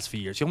James in the past few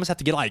years. You almost have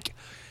to get like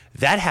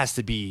that has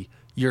to be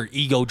your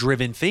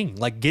ego-driven thing.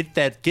 Like get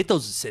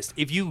those assists.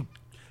 If you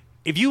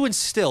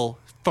instill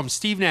from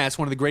Steve Nash,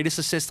 one of the greatest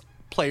assist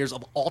players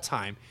of all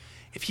time,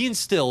 if he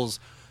instills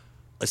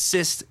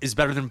assist is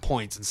better than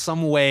points in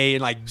some way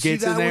and like See,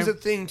 gets in that there. was a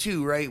thing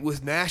too, right?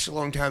 With Nash a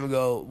long time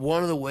ago,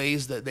 one of the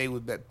ways that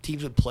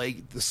teams would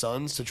play the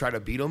Suns to try to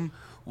beat them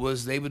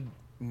was they would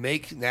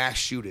make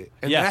Nash shoot it,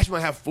 and Yeah. Nash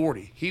might have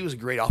 40. He was a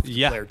great offensive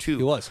Yeah, player too.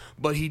 he was.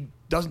 but he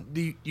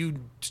doesn't. You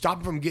stop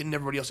him from getting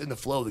everybody else in the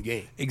flow of the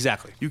game.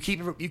 Exactly. You keep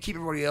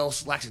everybody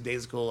else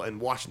lackadaisical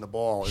and watching the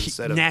ball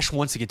instead of Nash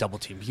wants to get double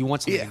teamed. He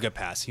wants to make Yeah. a good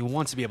pass. He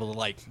wants to be able to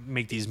like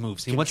make these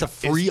moves. He wants to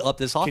free up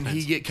this offense. Can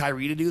he get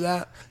Kyrie to do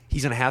that?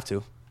 He's gonna have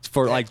to.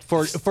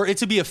 for it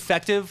to be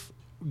effective,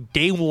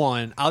 day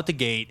one out the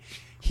gate,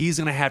 he's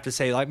gonna have to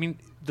say. I mean,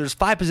 there's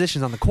 5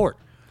 positions on the court.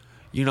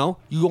 You know,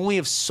 you only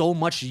have so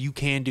much you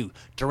can do.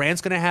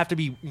 Durant's gonna have to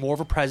be more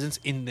of a presence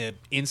in the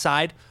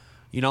inside.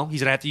 You know,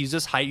 he's gonna have to use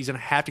his height. He's gonna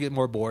have to get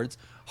more boards.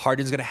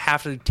 Harden's gonna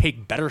have to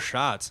take better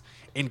shots,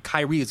 and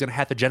Kyrie is gonna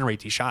have to generate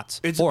these shots.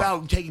 It's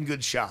about taking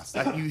good shots.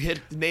 You hit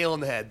the nail on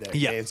the head there.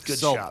 Yeah, man. It's good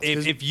so shots.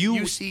 if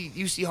you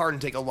see Harden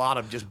take a lot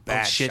of just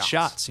bad shit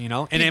shots, you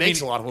know, and he I makes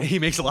mean, a lot of them. He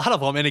makes a lot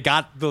of them, and it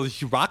got the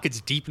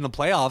Rockets deep in the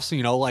playoffs.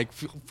 You know, like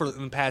for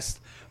in the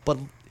past, but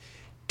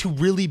to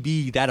really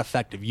be that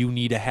effective, you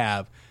need to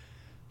have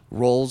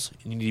roles.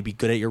 You need to be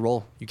good at your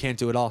role. You can't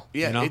do it all.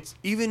 Yeah, you know? it's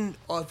even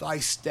if I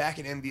stack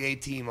an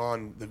NBA team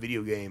on the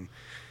video game,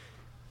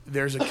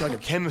 there's like a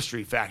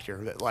chemistry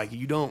factor that like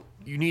you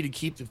need to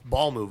keep the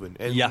ball moving,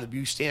 and if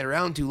you stand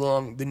around too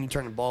long, then you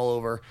turn the ball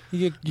over.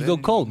 You go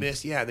cold.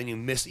 Then you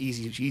miss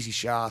easy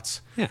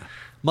shots. Yeah,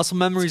 muscle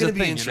memory is a gonna be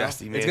thing.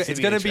 interesting, you know? man. It's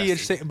gonna be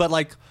interesting. But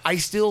like, I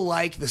still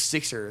like the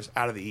Sixers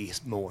out of the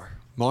East more.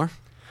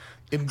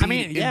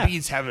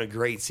 Embiid's having a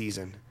great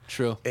season.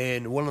 True.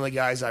 And one of the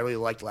guys I really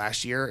liked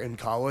last year in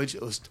college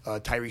was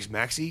Tyrese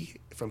Maxey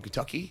from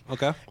Kentucky.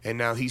 Okay. And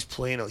now he's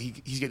playing.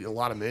 He's getting a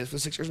lot of minutes for the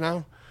Sixers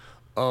now.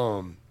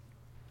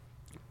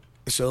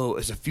 So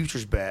as a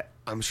futures bet,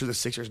 I'm sure the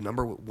Sixers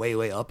number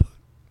way up.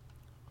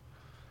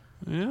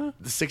 Yeah.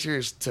 The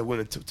Sixers to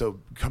win to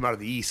come out of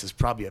the East is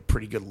probably a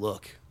pretty good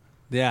look.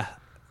 Yeah.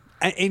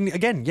 And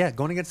again,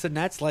 going against the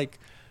Nets, like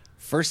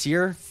first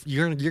year,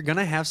 you're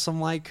gonna have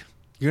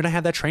you're gonna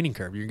have that training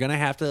curve. You're gonna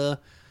have to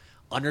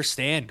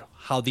understand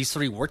how these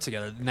 3 work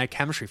together and that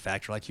chemistry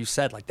factor, like you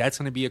said, like that's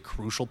gonna be a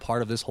crucial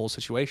part of this whole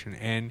situation.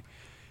 And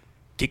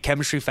get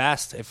chemistry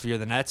fast if you're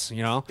the Nets,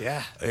 you know?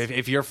 Yeah.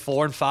 If you're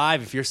 4 and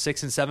 5, if you're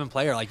 6 and 7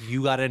 player, like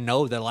you gotta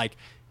know that like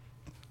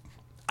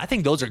I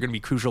think those are gonna be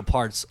crucial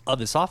parts of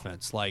this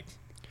offense. Like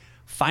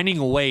finding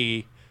a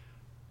way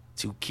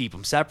to keep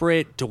them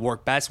separate, to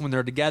work best when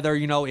they're together.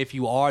 You know, if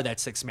you are that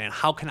 6th man,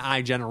 how can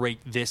I generate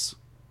this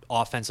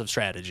offensive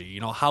strategy?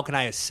 You know, how can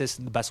I assist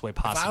in the best way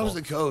possible? If I was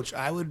the coach,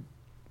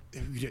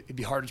 it'd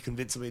be hard to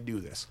convince somebody to do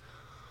this.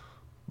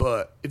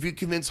 But if you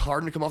convince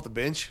Harden to come off the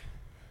bench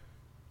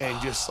and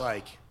just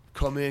like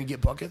come in and get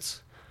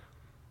buckets,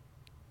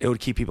 it would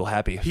keep people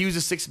happy. He was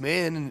a 6th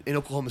man in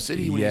Oklahoma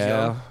City when he was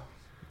young.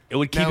 It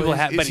would keep people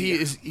happy.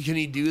 Can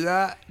he do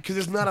that? Because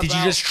it's not. Did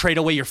you just trade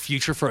away your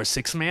future for a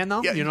 6th man,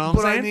 though? Yeah, you know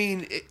what I'm saying? I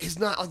mean, it's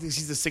not like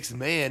he's the 6th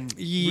man.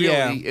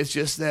 Yeah. Really, it's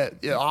just that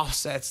it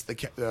offsets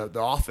the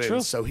offense.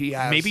 True. So he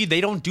has maybe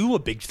they don't do a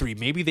big 3.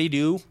 Maybe they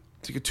do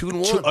like a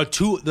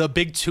 2-and-1. The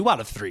big 2 out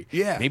of 3.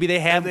 Yeah. Maybe they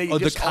have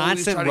the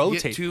constant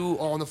rotate. Get 2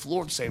 on the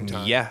floor at the same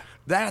time. Yeah.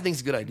 That I think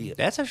is a good idea.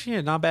 That's actually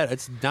not bad.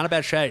 It's not a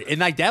bad strategy, and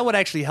like that would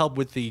actually help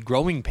with the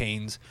growing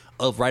pains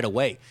of right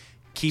away.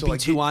 Keeping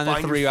 2 on the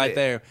 3 right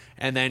there,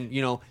 and then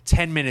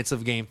 10 minutes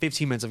of game,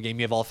 15 minutes of game,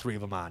 you have all 3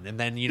 of them on, and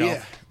then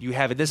you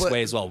have it this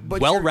way as well.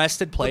 Well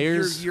rested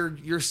players. Your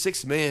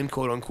 6th man,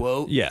 quote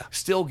unquote, yeah,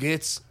 still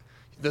gets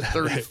the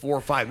 34 or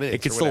 5 minutes.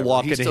 It can still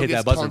walk in and hit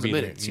that buzzer beater.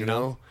 Minutes, you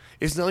know,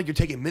 it's not like you're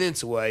taking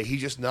minutes away.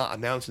 He's just not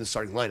announcing the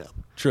starting lineup.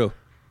 True.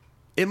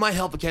 It might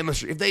help the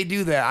chemistry. If they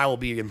do that, I will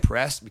be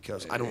impressed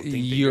because I don't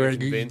think they're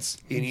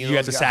convinced any of those you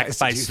have to guys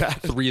sacrifice to do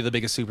that. 3 of the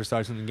biggest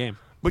superstars in the game.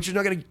 But you're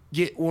not going to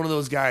get one of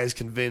those guys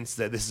convinced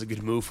that this is a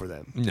good move for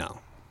them. No.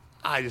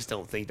 I just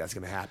don't think that's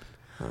going to happen.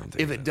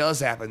 If it does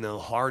happen, though,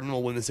 Harden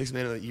will win the 6th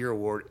Man of the Year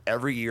award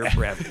every year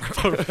forever.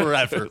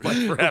 forever.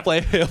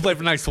 Forever. He'll play for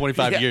the next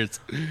 25 years.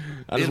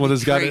 I just want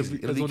this guy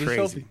to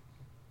crazy.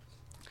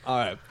 All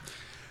right.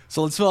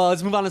 So let's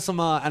move on to some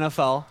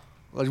NFL.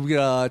 We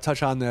gotta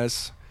touch on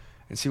this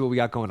and see what we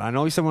got going. I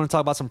know you said we want to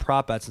talk about some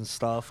prop bets and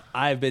stuff.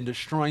 I've been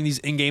destroying these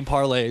in-game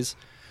parlays.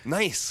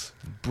 Nice.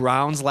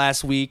 Browns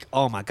last week.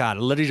 Oh my God!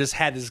 I literally just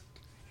had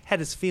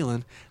this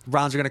feeling the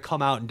Browns are gonna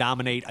come out and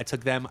dominate. I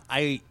took them.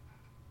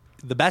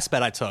 The best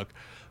bet I took,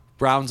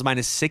 Browns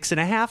minus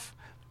 6.5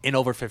 and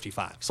over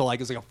 55. So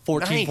like it's like a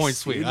 14-point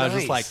sweep. Dude, I was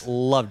just like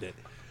loved it.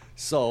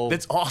 So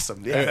that's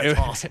awesome. Yeah, that's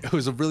awesome. It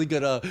was a really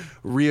good,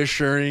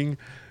 reassuring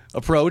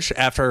approach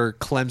after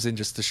Clemson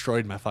just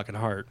destroyed my fucking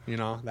heart. You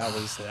know that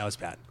was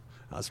bad.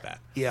 That was bad.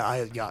 Yeah,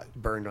 I got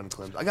burned on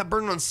Clemson. I got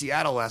burned on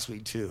Seattle last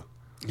week too.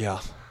 Yeah.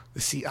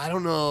 See, I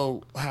don't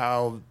know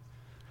how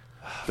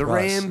the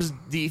Rams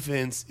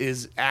defense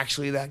is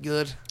actually that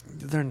good.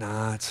 They're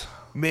not.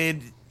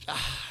 Man,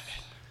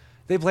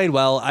 they played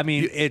well. I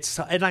mean, I just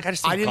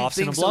think Goff's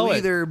gonna blow it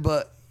either.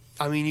 But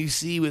I mean, you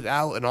see,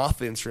 without an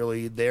offense,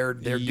 really, they're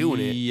doing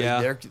it.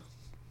 Yeah.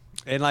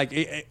 And like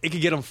it could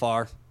get them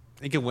far.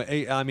 It can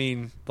win. I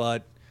mean,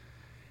 but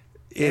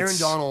Aaron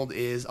Donald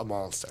is a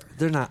monster.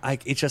 They're not.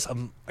 Like it's just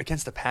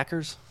against the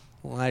Packers.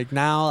 Like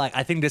now, like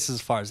I think this is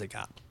as far as they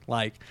got.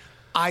 Like.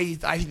 I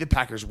think the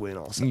Packers win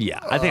also.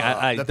 Yeah, I think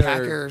the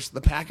Packers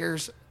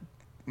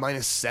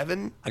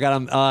 -7. I got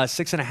them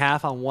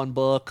 6.5 on one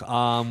book with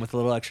a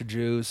little extra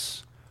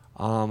juice.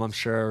 I'm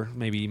sure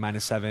maybe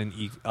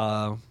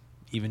 -7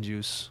 even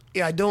juice.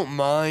 Yeah, I don't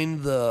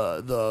mind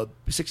the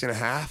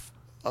 6.5.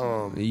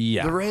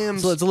 Yeah. The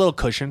Rams. So it's a little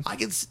cushion. I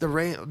can see the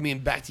Rams. I mean,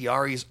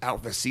 Bakhtiari's out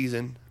for the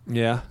season,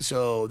 Yeah.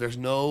 so there's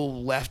no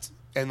left.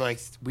 And like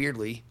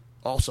weirdly,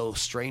 also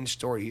strange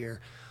story here.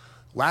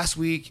 Last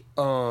week,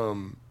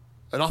 an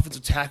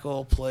offensive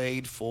tackle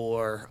played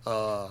for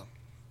the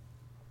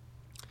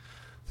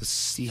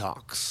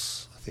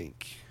Seahawks, I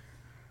think.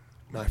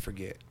 No, I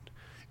forget.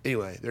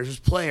 Anyway, there's this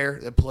player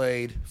that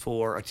played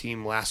for a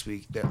team last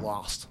week that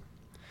lost.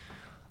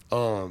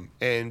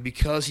 And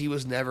because he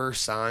was never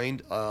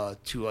signed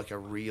to like a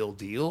real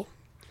deal,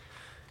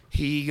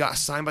 he got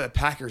signed by the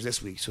Packers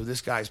this week. So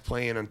this guy's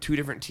playing on two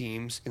different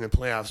teams in the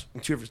playoffs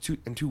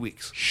in 2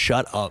 weeks.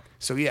 Shut up.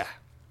 So yeah.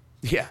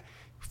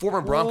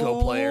 Former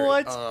Bronco player.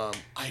 What?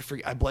 I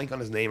forget. I blank on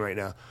his name right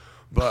now,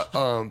 but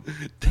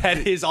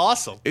That is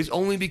awesome. it's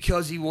only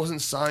because he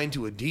wasn't signed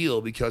to a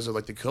deal because of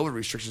like the COVID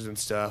restrictions and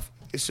stuff.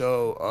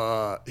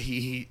 So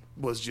he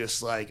was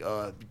just like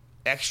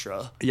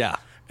extra. Yeah.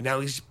 And now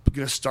he's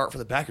gonna start for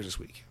the Packers this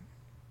week.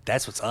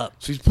 That's what's up.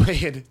 So he's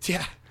playing.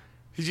 Yeah.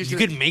 He's just You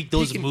could make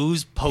those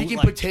moves He can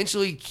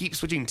potentially keep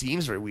switching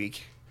teams every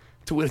week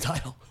to win a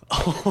title.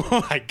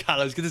 Oh my god,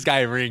 let's get this guy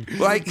a ring.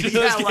 Like, Let's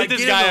yeah, get like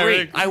this get guy him a a ring.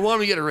 ring. I want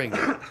him to get a ring.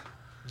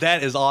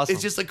 That is awesome.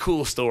 It's just a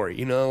cool story,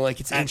 you know. Like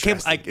it's I can't-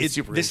 interesting. I- It's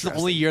super. this is the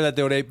interesting. only year that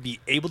they would be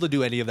able to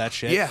do any of that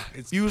shit. Yeah,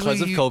 It's usually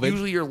because of COVID.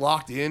 Usually you're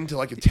locked into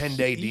like a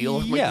 10-day deal, or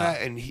something Yeah. like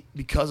that, and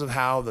because of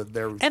how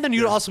they're And then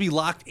you'd also be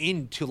locked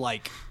into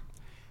like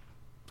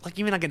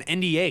even like an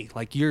NDA.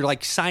 Like you're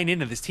like signed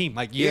into this team.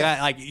 Like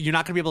like you're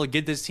not gonna be able to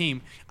get this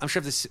team. I'm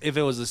sure if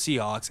it was the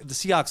Seahawks, if the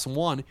Seahawks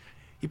won,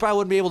 he probably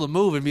wouldn't be able to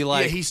move and be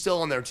like, he's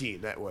still on their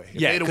team that way.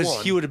 If yeah, they'd have because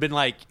won. he would have been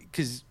like,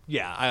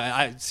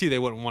 I see they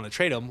wouldn't want to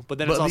trade him, but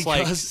then But it's also like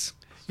because,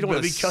 you don't but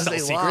want to because sell they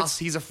secrets. lost,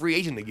 he's a free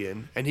agent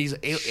again, and he's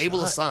able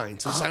to sign.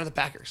 So sign with the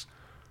Packers.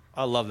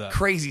 I love that.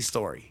 Crazy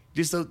story.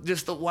 Just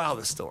the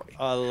wildest story.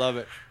 I love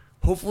it.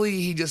 Hopefully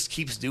he just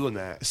keeps doing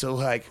that. So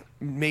like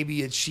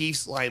maybe a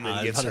Chiefs lineman I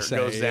was gets about hurt, to say,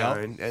 goes yeah.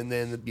 down, and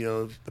then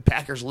the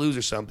Packers lose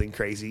or something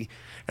crazy,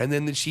 and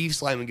then the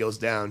Chiefs lineman goes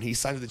down. He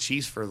signs with the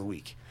Chiefs for the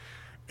week,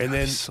 and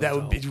then so that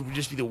would, dope. it would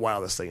just be the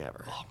wildest thing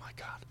ever. Oh my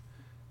god,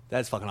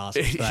 that's fucking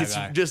awesome. for that It's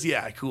guy. just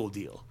a cool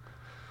deal.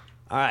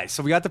 All right,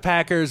 so we got the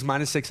Packers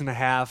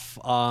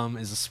 -6.5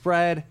 is the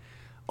spread,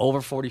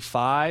 over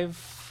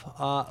 45,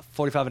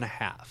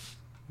 45.5.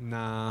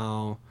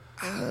 No,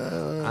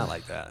 I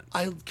like that.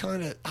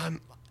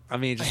 I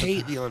mean, just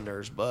hate the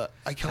unders, but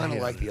I kind hate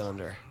of like the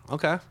under.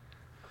 okay.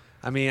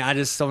 I mean, I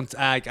just don't.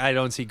 I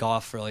don't see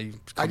Goff really.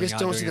 I just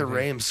don't see the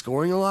Rams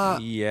scoring a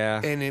lot. Yeah.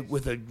 And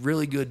with a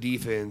really good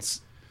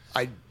defense,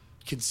 I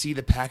could see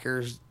the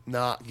Packers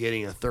not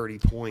getting a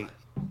 30-point.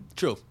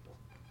 True.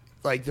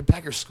 Like the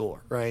Packers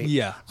score, right?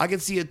 Yeah. I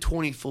could see a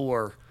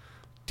 24-10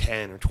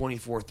 or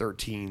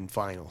 24-13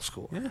 final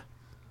score. Yeah,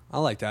 I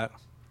like that.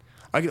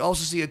 I could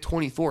also see a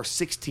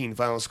 24-16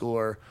 final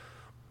score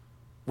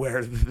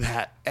where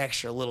that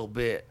extra little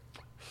bit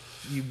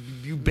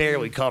you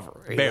barely cover.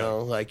 You Barely. know,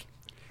 like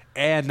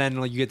And then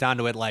when you get down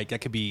to it, like that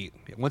could be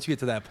once you get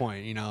to that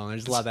point,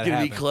 there's a lot that it's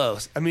gonna be happens.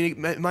 close. I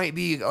mean, it might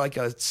be like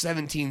a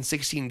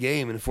 17-16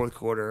 game in the fourth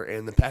quarter,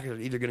 and the Packers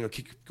are either going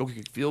to go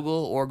kick a field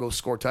goal or go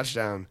score a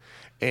touchdown,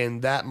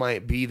 and that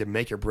might be the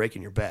make or break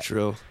in your bet.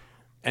 True.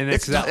 And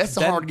That's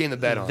a hard game to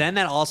bet on. Then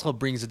that also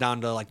brings it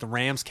down to like the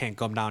Rams can't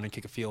come down and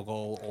kick a field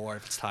goal, or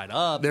if it's tied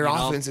up, Their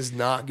offense is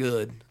not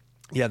good.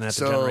 Yeah, they have to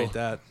So- generate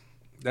that.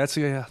 They're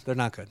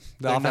not good.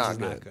 The They're offense is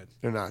not good.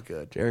 They're not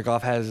good. Jared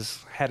Goff has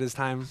had his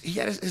time. He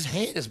had his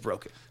hand is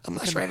broken. I'm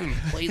not sure I even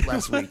played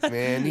last week,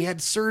 man. He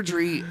had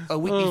surgery a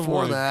week Oh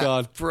before my that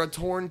God. for a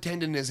torn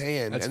tendon in his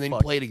hand, That's and then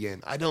fucked. played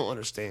again. I don't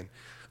understand.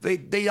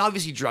 They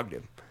obviously drugged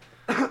him.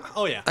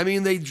 Oh yeah, I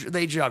mean, they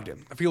drugged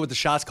him. I forget what the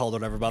shot's called or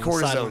whatever. About the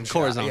side Cortisone.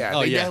 cortisone. Shot. Yeah,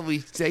 oh they yeah. definitely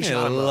they Yeah,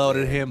 shot him up.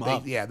 loaded man. him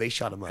up. Yeah, they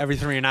shot him up. Every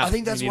 3 and out. I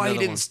think that's you need why he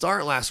another didn't one.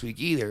 start last week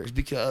either. Is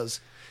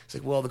because it's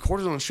like, well, the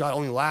cortisone shot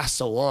only lasts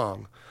so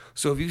long.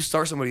 So if you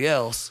start somebody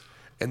else,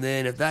 and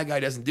then if that guy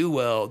doesn't do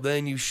well,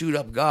 then you shoot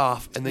up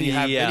Goff, and then you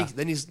have Yeah.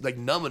 then he's like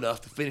numb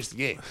enough to finish the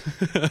game.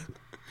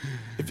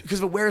 Because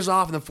if it wears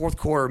off in the fourth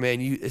quarter, man,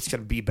 it's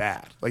gonna be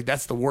bad. Like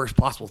that's the worst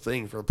possible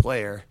thing for a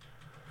player.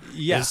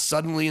 Yeah. And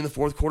suddenly in the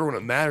fourth quarter, when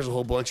it matters a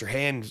whole bunch, your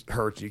hand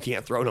hurts, and you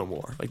can't throw no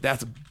more. Like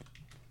that's a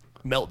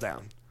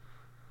meltdown.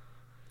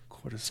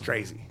 It's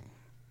crazy.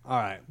 All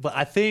right, but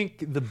I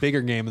think the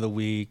bigger game of the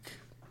week,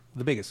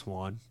 the biggest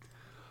one,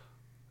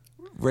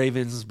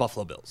 Ravens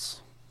Buffalo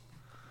Bills.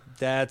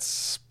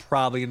 That's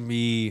probably gonna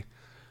be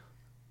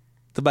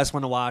the best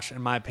one to watch,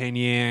 in my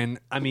opinion.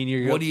 I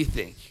mean, What do you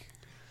think?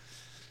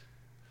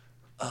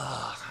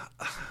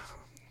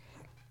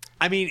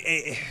 I mean,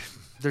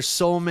 there's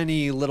so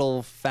many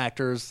little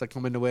factors that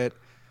come into it.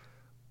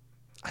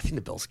 I think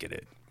the Bills get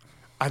it.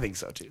 I think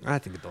so too. I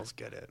think the Bills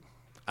get it.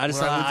 I just,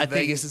 When I went to I think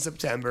Vegas in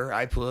September,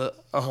 I put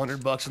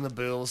 $100 on the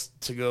Bills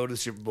to go to the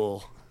Super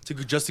Bowl.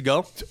 just to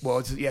go.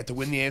 Well, to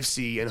win the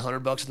AFC, and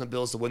 $100 on the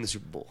Bills to win the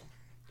Super Bowl.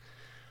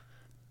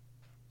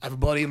 I have a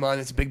buddy of mine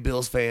that's a big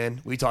Bills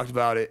fan. We talked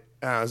about it,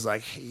 and I was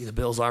like, hey, the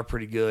Bills are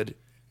pretty good.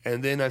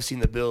 And then I've seen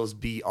the Bills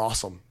be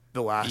awesome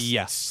the last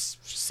Yeah.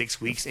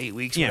 6 weeks, 8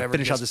 weeks, Yeah, whatever.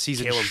 finish out just the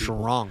season killing people.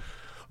 strong.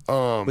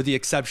 With the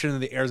exception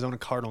of the Arizona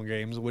Cardinal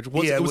games, which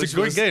was Yeah, it was which a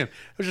great was- game. It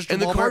was just And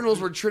the Jamal Cardinals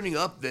Murray. were trending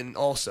up then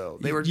also.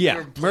 They were Yeah, they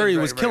were playing Murray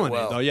very, was very killing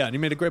well. it though. Yeah, and he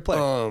made a great play.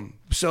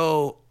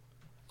 So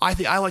I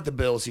think I like the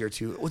Bills here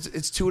too.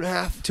 It's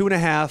 2.5.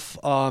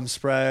 2.5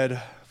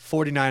 spread.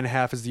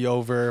 49.5 is the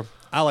over.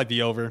 I like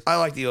the over. I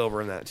like the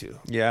over in that too.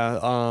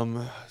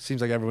 Yeah. Seems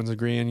like everyone's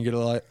agreeing. You get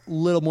a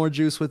little more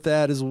juice with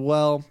that as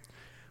well.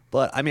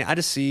 But I mean, I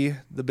just see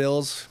the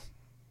Bills.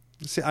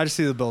 I just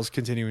see the Bills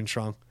continuing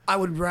strong. I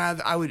would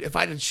if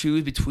I had to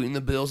choose between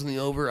the Bills and the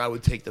over, I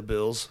would take the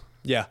Bills,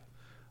 Yeah.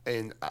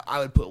 and I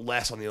would put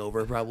less on the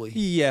over probably.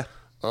 Yeah.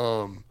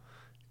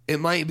 It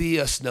might be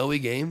a snowy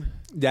game.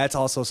 That's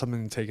also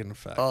something to take into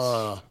effect.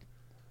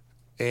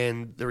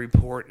 And the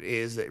report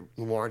is that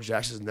Lamar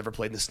Jackson has never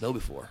played in the snow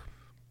before,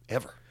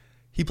 ever.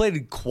 He played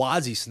in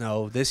quasi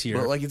snow this year.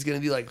 But like it's gonna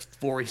be like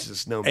 4 inches of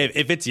snow.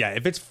 If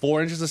it's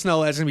 4 inches of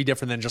snow, that's gonna be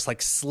different than just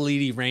like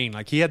sleety rain.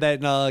 Like he had that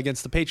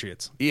against the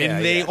Patriots, Yeah,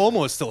 and they yeah.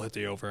 almost still hit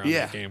the over on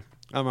Yeah. that game.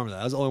 I remember that.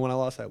 That was the only one I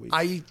lost that week.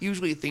 I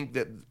usually think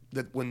that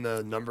when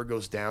the number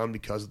goes down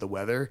because of the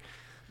weather,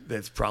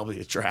 that's probably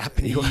a trap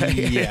anyway.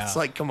 Yeah. It's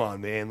like, come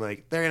on, man.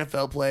 Like they're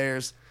NFL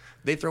players.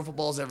 They throw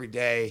footballs every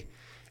day.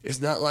 It's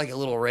not like a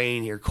little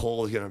rain here,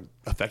 cold is gonna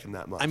affect them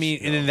that much. I mean,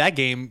 you and know? in that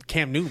game,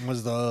 Cam Newton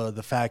was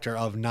the factor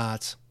of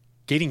not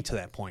getting to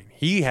that point.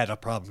 He had a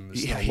problem in the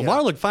snow. Yeah, yeah.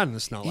 Lamar looked fine in the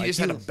snow. he just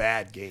had a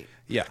bad game.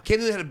 Yeah. Cam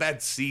Newton had a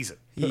bad season.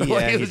 Yeah,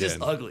 Like, it was he just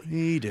did. ugly.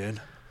 He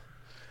did.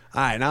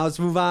 All right, now let's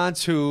move on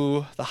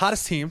to the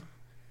hottest team,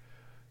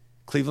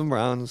 Cleveland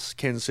Browns,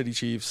 Kansas City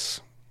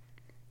Chiefs.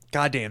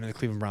 God damn, the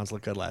Cleveland Browns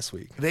looked good last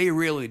week. They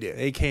really did.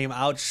 They came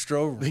out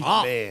strong.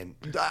 Man,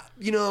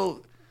 you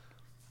know,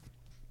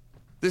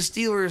 the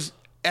Steelers'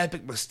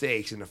 epic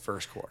mistakes in the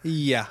first quarter.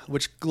 Yeah,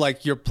 which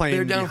like you're playing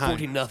They're down behind.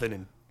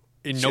 14-0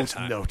 In just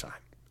no time.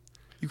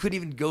 You couldn't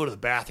even go to the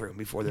bathroom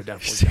before they're down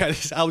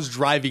 14. I was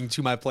driving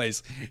to my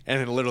place,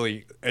 and then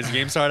literally, as the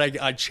game started,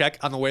 I check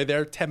on the way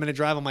there, 10-minute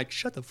drive. I'm like,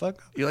 shut the fuck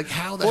up. You're like,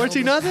 how the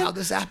 14-0? hell how'd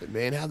this happen,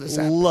 man? How'd this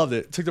happen? Loved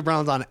it. Took the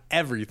Browns on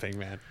everything,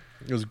 man.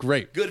 It was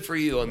great. Good for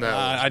you on that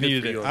one. I Good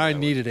needed for it. you on I that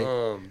needed one.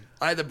 it.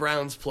 I had the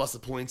Browns plus the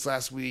points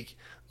last week.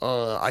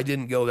 I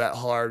didn't go that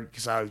hard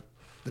because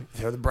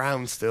they're the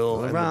Browns still.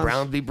 The And Browns. the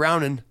Browns be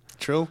Browning.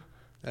 True.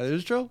 That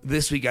is true.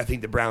 This week, I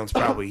think the Browns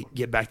probably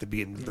get back to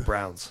being the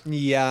Browns.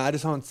 Yeah, I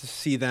just want to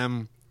see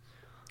them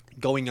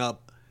going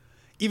up,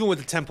 even with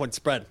the 10-point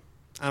spread.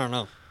 I don't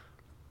know.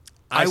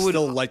 I would-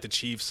 still like the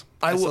Chiefs.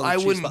 I still like the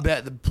Chiefs, wouldn't but-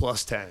 bet the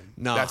plus 10.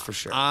 No, That's for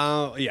sure.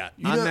 Yeah,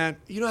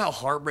 You know how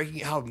heartbreaking,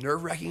 how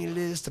nerve-wracking it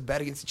is to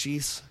bet against the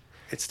Chiefs?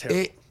 it's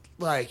terrible. It,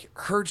 like,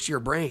 hurts your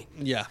brain.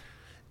 Yeah,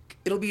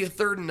 It'll be a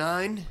 3rd and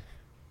 9.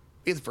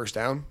 Get the first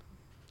down.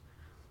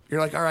 You're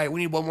like, all right, we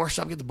need one more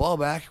stop to get the ball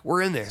back.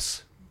 We're in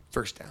this.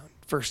 First down.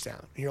 And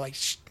you're like,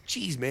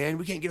 geez, man,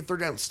 we can't get a 3rd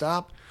down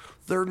stop.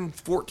 3rd and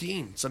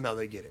 14. Somehow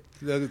they get it.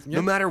 No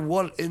Yep. matter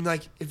what, and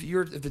like if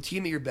the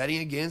team that you're betting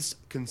against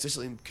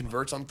consistently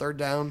converts on 3rd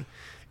down,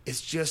 it's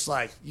just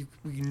like you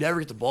never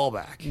get the ball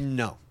back.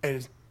 no. And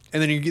it's,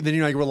 And then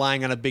you're like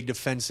relying on a big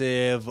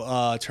defensive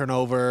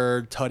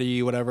turnover,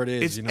 tutty, whatever it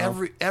is. it's You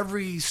know,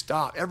 every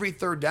stop, every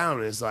 3rd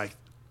down is like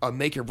a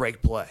make or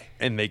break play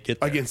and they get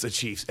there. against the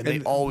Chiefs, and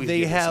And they always they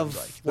get it, it have,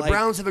 seems the like-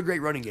 Browns have a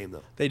great running game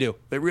though. They do.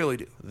 They really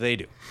do. They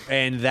do.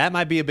 And that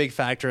might be a big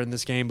factor in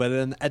this game. But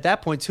then at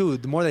that point, too,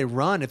 the more they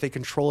run, if they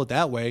control it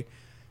that way,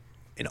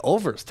 an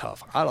over is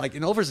tough.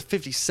 An over is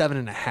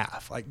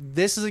 57.5. Like,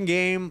 this is a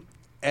game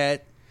I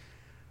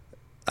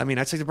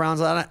took the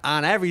Browns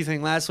on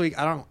everything last week.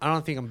 I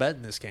don't think I'm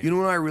betting this game. You know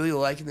what I really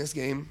like in this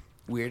game?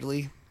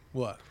 Weirdly,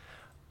 What?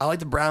 I like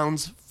the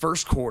Browns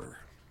first quarter,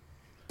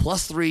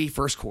 +3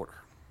 first quarter.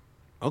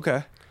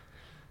 Okay.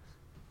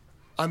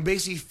 I'm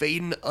basically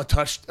fading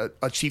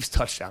a Chiefs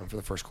touchdown for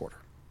the first quarter.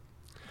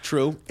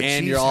 True. The And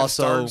Chiefs you're have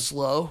also started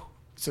slow.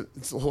 So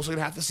it's the whole second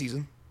half of the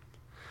season,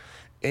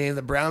 and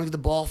the Browns get the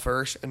ball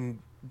first and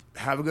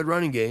have a good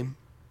running game.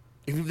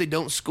 Even if they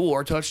don't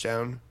score a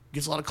touchdown,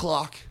 gets a lot of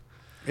clock,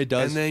 it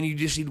does. and then you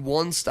just need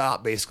one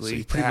stop basically. so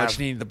you to pretty much have-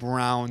 need the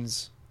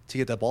Browns to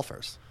get that ball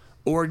first.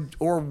 or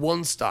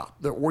one stop,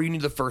 or you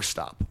need the first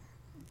stop.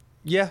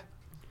 Yeah.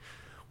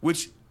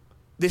 Which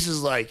this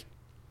is like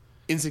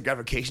instant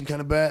gratification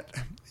kind of bet.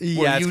 Yeah,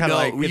 where it's kind of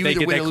like you if they either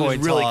get win that or lose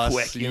coin really toss.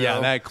 quick. You yeah,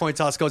 know? that coin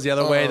toss goes the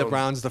other way. The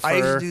Browns defer. I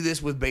used to do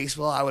this with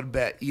baseball. I would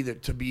bet either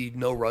to be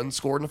no runs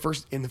scored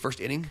in the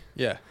first inning,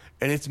 Yeah.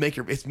 and it's make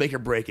or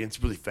break, and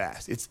it's really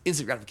fast. It's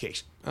instant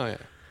gratification. Oh, yeah.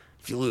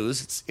 If you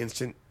lose, it's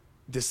instant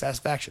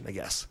dissatisfaction, I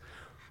guess.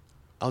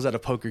 I was at a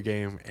poker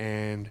game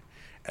and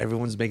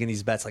everyone's making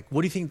these bets. Like,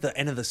 what do you think the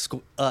end of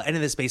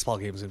this baseball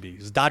game is gonna be?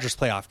 It's a Dodgers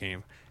playoff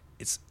game.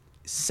 It's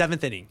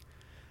 7th inning,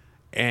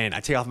 and I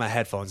take off my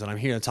headphones and I'm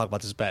here to talk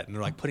about this bet. And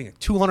they're like putting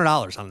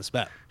 $200 on this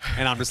bet,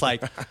 and I'm just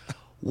like,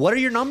 "What are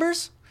your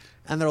numbers?"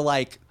 And they're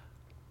like,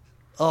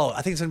 "Oh,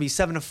 I think it's gonna be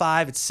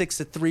 7-5. It's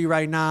 6-3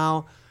 right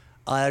now."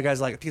 The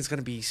guy's like, "I think it's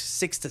gonna be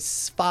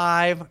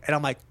 6-5," and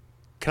I'm like,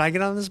 "Can I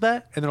get on this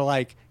bet?" And they're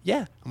like,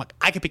 "Yeah." I'm like,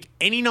 "I can pick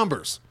any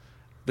numbers."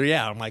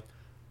 Yeah, I'm like,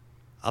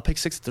 I'll pick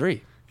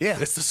 6-3. Yeah.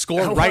 It's the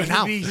score I want right it to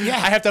now. be- yeah.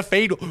 I have to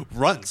fade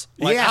runs.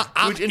 Like, yeah,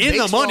 I'm which in the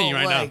baseball, money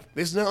right now.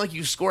 It's not like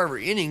you score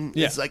every inning.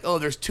 Yeah. It's like, oh,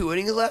 there's 2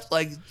 innings left.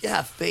 Like,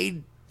 yeah,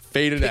 fade.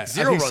 Faded pick that. I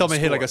zero think run someone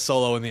hit like score. a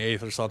solo in the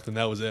 8th or something.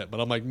 That was it.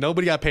 But I'm like,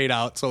 nobody got paid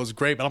out, so it was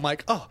great. But I'm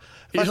like, oh,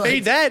 if I You're fade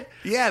like, that,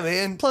 Yeah,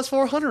 man. plus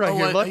 400 right Oh,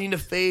 here, I bud. need to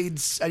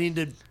fade. I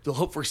need to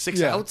hope for 6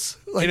 Yeah. outs.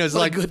 And it's what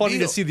a like good funny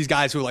deal. to see these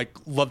guys who like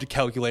love to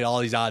calculate all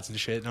these odds and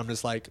shit. And I'm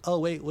just like, oh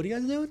wait, what are you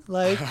guys doing?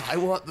 Like, I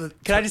want the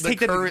can I just the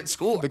take current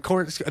score? The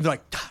current score. And they're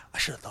like, God, I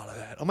should have thought of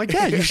that. I'm like,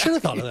 yeah, you should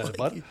have thought of that,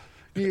 bud.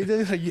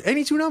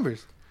 Any 2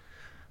 numbers.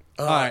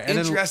 All right, and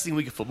then Interesting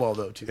week of football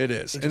though too. it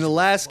is. In the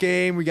last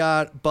game, we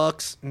got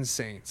Bucks and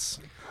Saints.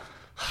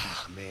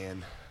 Oh,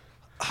 man.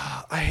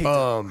 I hate.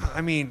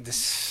 I mean,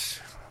 this.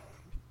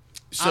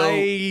 So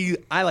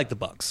I like the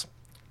Bucks.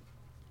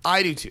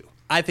 I do too.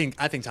 I think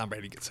Tom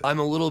Brady gets it. I'm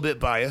a little bit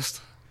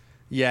biased.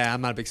 Yeah,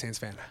 I'm not a big Saints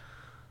fan.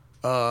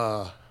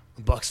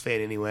 Bucks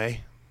fan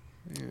anyway.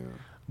 Yeah.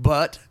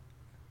 But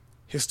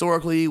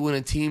historically, when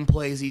a team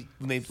plays,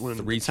 when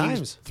the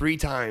teams 3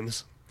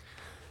 times,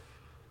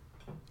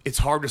 it's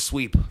hard to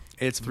sweep.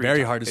 It's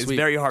very hard to It's sweep.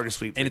 very hard to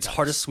sweep, And it's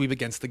hard to sweep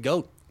against the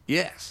GOAT.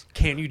 Yes.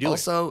 Can you do it?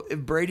 Also, if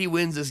Brady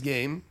wins this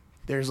game,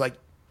 there's like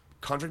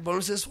contract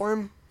bonuses for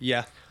him.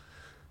 Yeah.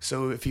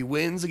 So if he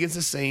wins against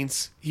the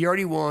Saints, he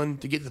already won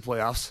to get to the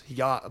playoffs. He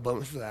got a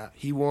bonus for that.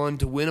 He won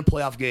to win a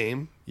playoff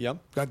game. Yep.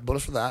 Got the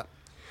bonus for that.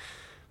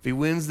 If he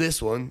wins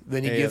this one,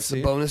 then he gets the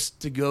AFC. bonus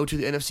to go to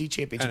the NFC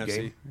Championship NFC.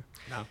 game.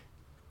 No.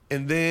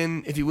 And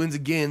then if he wins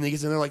again, then he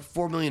gets another like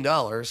 $4 million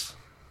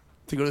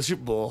to go to the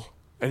Super Bowl.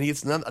 And he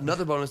gets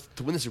another bonus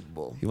to win the Super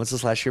Bowl. He wants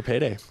this last year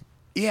payday.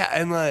 Yeah,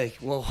 and like,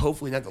 well,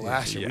 hopefully not the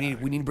last year. Yeah.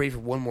 We need Brady for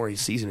one more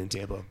season in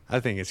Tampa. I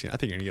think you're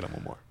gonna get him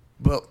one more.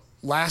 But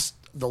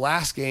the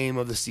last game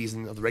of the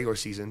season, of the regular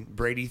season,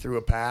 Brady threw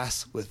a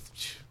pass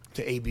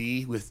to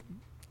AB with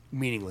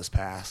meaningless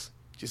pass,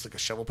 just like a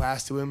shovel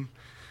pass to him.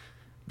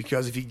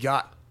 Because if he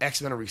got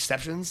X amount of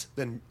receptions,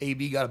 then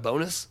AB got a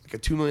bonus, like a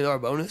 $2 million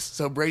bonus.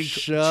 So Brady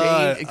Shut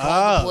changed and called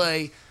up. the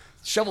play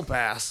shovel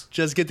pass.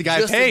 Just get the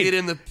guy just paid. To get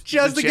him the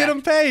Just the to get check.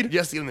 him paid.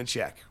 Just to get him the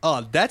check.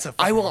 Oh, that's a.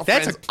 I want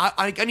that's friends. a.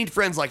 I need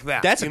friends like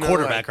that. That's you a know,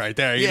 quarterback like- right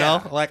there. You yeah,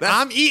 know, like that's-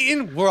 I'm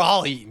eating, we're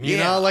all eating. You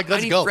know, like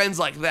let's I need go. friends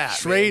like that.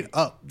 Straight man.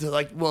 up. They're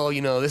like, well,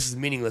 you know, this is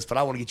meaningless, but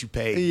I want to get you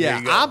paid. There Yeah,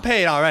 you go. I'm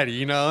paid already.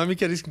 You know, let me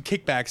get some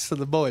kickbacks to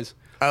the boys.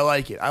 I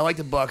like it. I like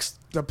the Bucks.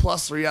 The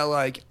 +3 I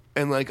like,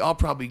 and like I'll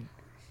probably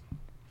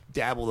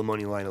dabble the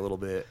money line a little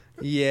bit.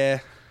 Yeah,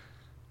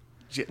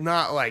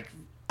 Not like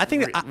I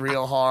think that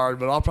real hard,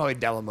 but I'll probably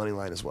dabble the money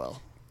line as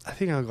well. I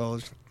think I'll go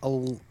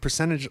a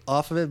percentage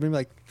off of it, maybe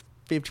like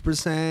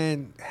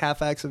 50%,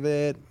 half X of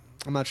it.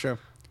 I'm not sure.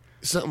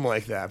 Something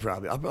like that,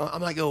 probably. I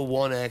might go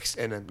 1x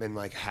and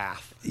like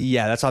half.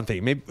 Yeah, that's what I'm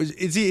thinking. Maybe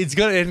it's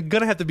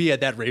gonna have to be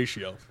at that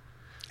ratio,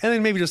 and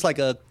then maybe just like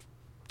a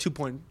 2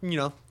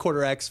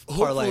 quarter X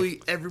parlay.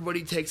 Hopefully,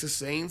 everybody takes the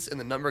Saints and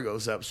the number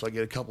goes up, so I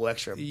get a couple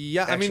extra.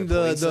 Yeah, I mean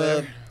extra points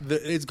there.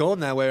 it's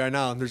going that way right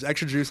now. There's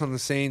extra juice on the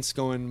Saints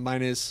going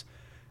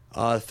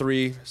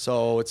 -3,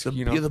 so it's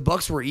The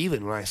Bucks were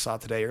even when I saw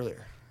it today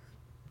earlier.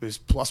 It was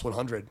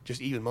 +100,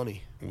 just even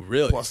money.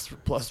 Really?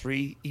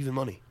 +3, even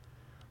money.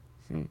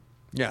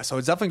 Yeah, so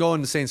it's definitely going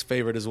the Saints'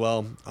 favorite as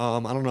well. I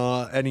don't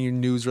know any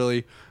news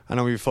really. I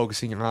know we were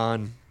focusing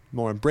on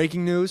more on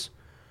breaking news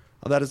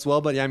of that as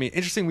well. But yeah, I mean,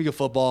 interesting week of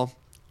football.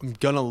 I'm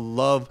gonna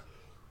love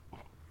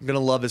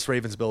this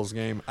Ravens-Bills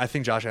game. I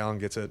think Josh Allen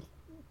gets it.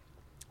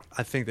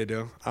 I think they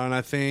do, and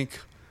I think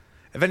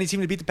if any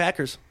team to beat the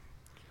Packers,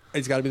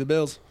 it's got to be the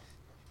Bills.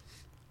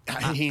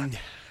 I mean,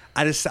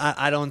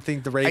 I don't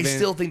think the I Ravens.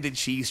 still think the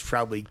Chiefs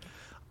probably.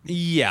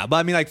 Yeah, but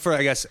I mean, like for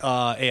I guess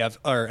AF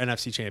or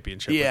NFC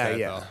Championship. Yeah, with that,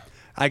 yeah. though.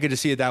 I could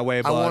just see it that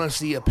way. But I want to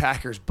see a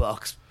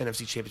Packers-Bucks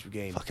NFC Championship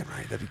game. fucking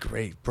right, that'd be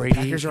great. Brady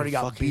Packers already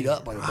and got beat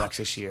up by the Bucks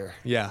this year.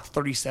 Yeah.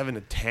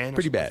 37-10.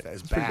 Pretty bad. That's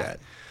It's pretty bad.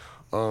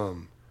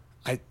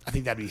 I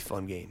think that'd be a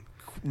fun game.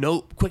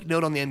 Quick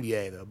note on the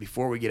NBA though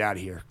before we get out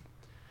of here.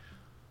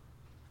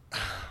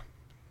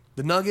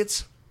 The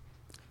Nuggets.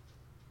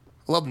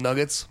 I love the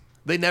Nuggets.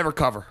 They never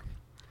cover.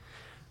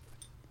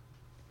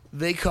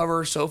 They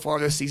cover so far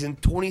this season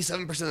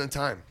 27% of the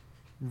time.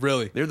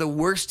 Really? They're the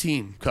worst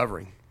team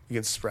covering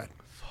against the spread.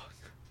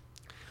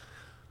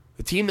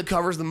 The team that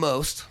covers the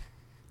most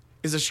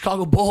is the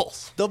Chicago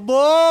Bulls. The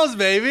Bulls,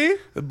 baby.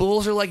 The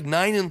Bulls are like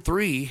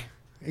 9-3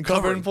 In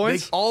covering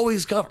points? They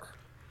always cover.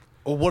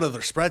 Well, what are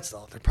their spreads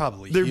though? They're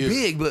probably They're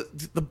huge. big,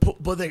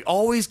 but they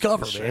always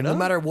cover, Sure man. No enough.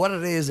 matter what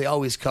it is, they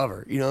always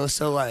cover. You know,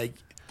 so like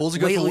Bulls are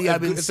good lately, for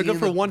I've been it's good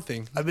for seeing one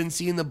thing. I've been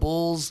seeing the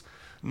Bulls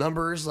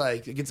numbers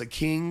like against the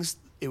Kings.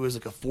 It was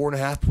like a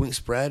 4.5 point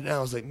spread, and I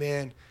was like,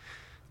 man,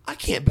 I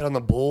can't bet on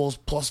the Bulls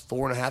plus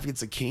 4.5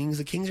 against the Kings.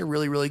 The Kings are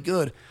really, really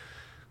good.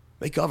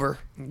 They cover.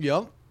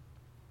 Yep.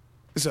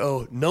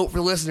 So, note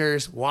for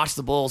listeners: watch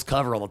the Bulls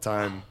cover all the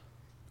time,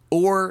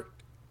 or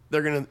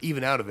they're gonna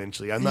even out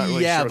eventually. I'm not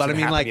really Yeah, sure. but I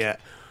mean, like, yet.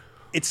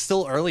 It's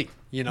still early,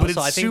 you know. But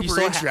so it's I think super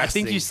I think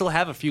interesting. you still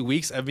have a few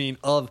weeks. I mean,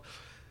 of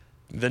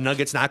the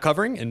Nuggets not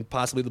covering and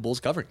possibly the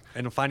Bulls covering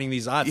and finding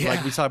these odds. Yeah.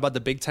 Like we talked about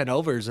the Big Ten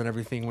overs and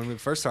everything when we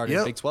first started,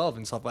 Yep. Big 12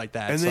 and stuff like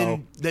that. And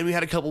so then we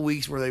had a couple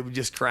weeks where they would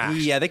just crash.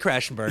 yeah, they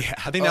crashed and burned. Yeah.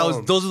 I think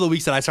those are the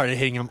weeks that I started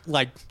hitting them,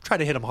 like try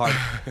to hit them hard.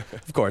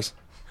 Of course,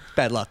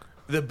 bad luck.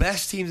 The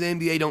best teams in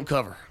the NBA don't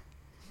cover.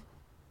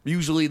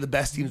 Usually the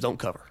best teams don't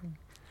cover.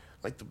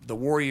 Like the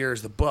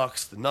Warriors, the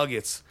Bucks, the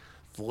Nuggets,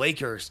 the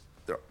Lakers.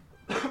 There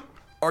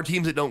are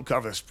teams that don't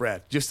cover the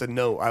spread. Just a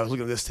note, I was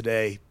looking at this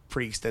today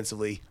pretty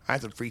extensively. I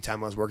had some free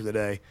time when I was working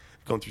today,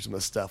 going through some of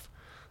this stuff.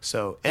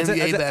 So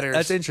NBA bettors.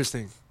 That's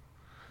interesting.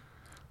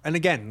 And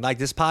again, like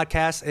this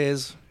podcast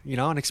is,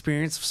 an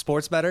experienced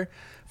sports bettor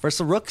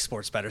versus a rookie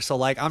sports bettor. So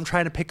like I'm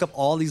trying to pick up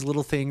all these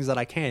little things that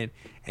I can,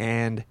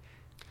 and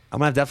I'm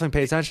gonna definitely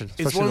pay attention. It's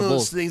Especially one of the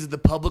those Bulls. things that the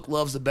public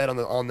loves to bet on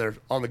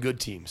the good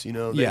teams. They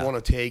Yeah.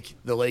 want to take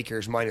the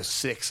Lakers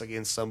 -6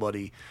 against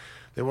somebody.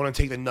 They want to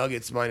take the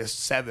Nuggets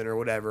 -7 or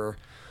whatever.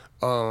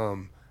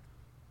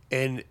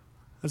 And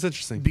That's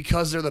interesting.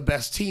 because they're the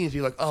best teams,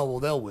 you're like, oh well,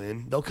 they'll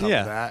win, they'll cover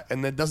Yeah. that,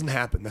 and that doesn't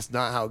happen. That's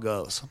not how it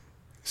goes.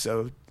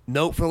 So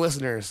note for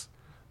listeners: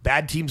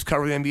 bad teams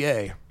cover the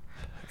NBA.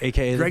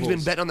 AKA Greg's the been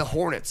Bulls. betting on the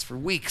Hornets for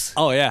weeks.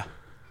 Oh yeah.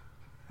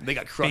 They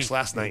got crushed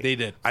last night. They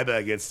did. I bet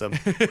against them.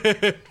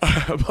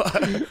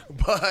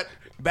 but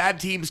bad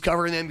teams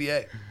covering the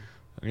NBA.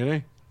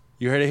 Okay.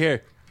 You heard it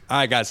here. All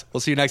right, guys.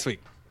 We'll see you next week.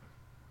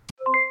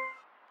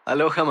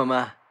 Aloha,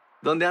 mamá.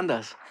 ¿Dónde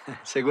andas?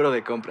 Seguro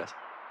de compras.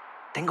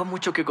 Tengo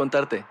mucho que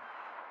contarte.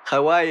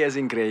 Hawái es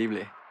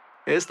increíble.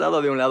 He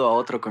estado de un lado a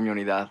otro con mi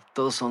unidad.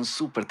 Todos son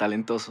súper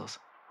talentosos.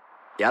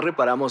 Ya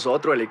reparamos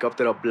otro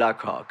helicóptero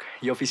Blackhawk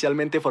y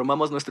oficialmente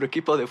formamos nuestro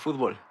equipo de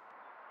fútbol.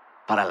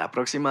 Para la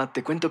próxima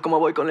te cuento cómo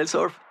voy con el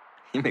surf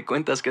y me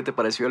cuentas qué te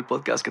pareció el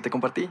podcast que te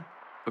compartí,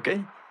 ¿ok?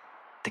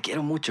 Te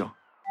quiero mucho.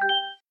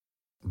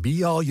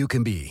 Be All You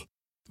Can Be,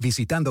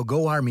 visitando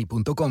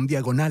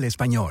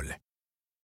goarmy.com/español.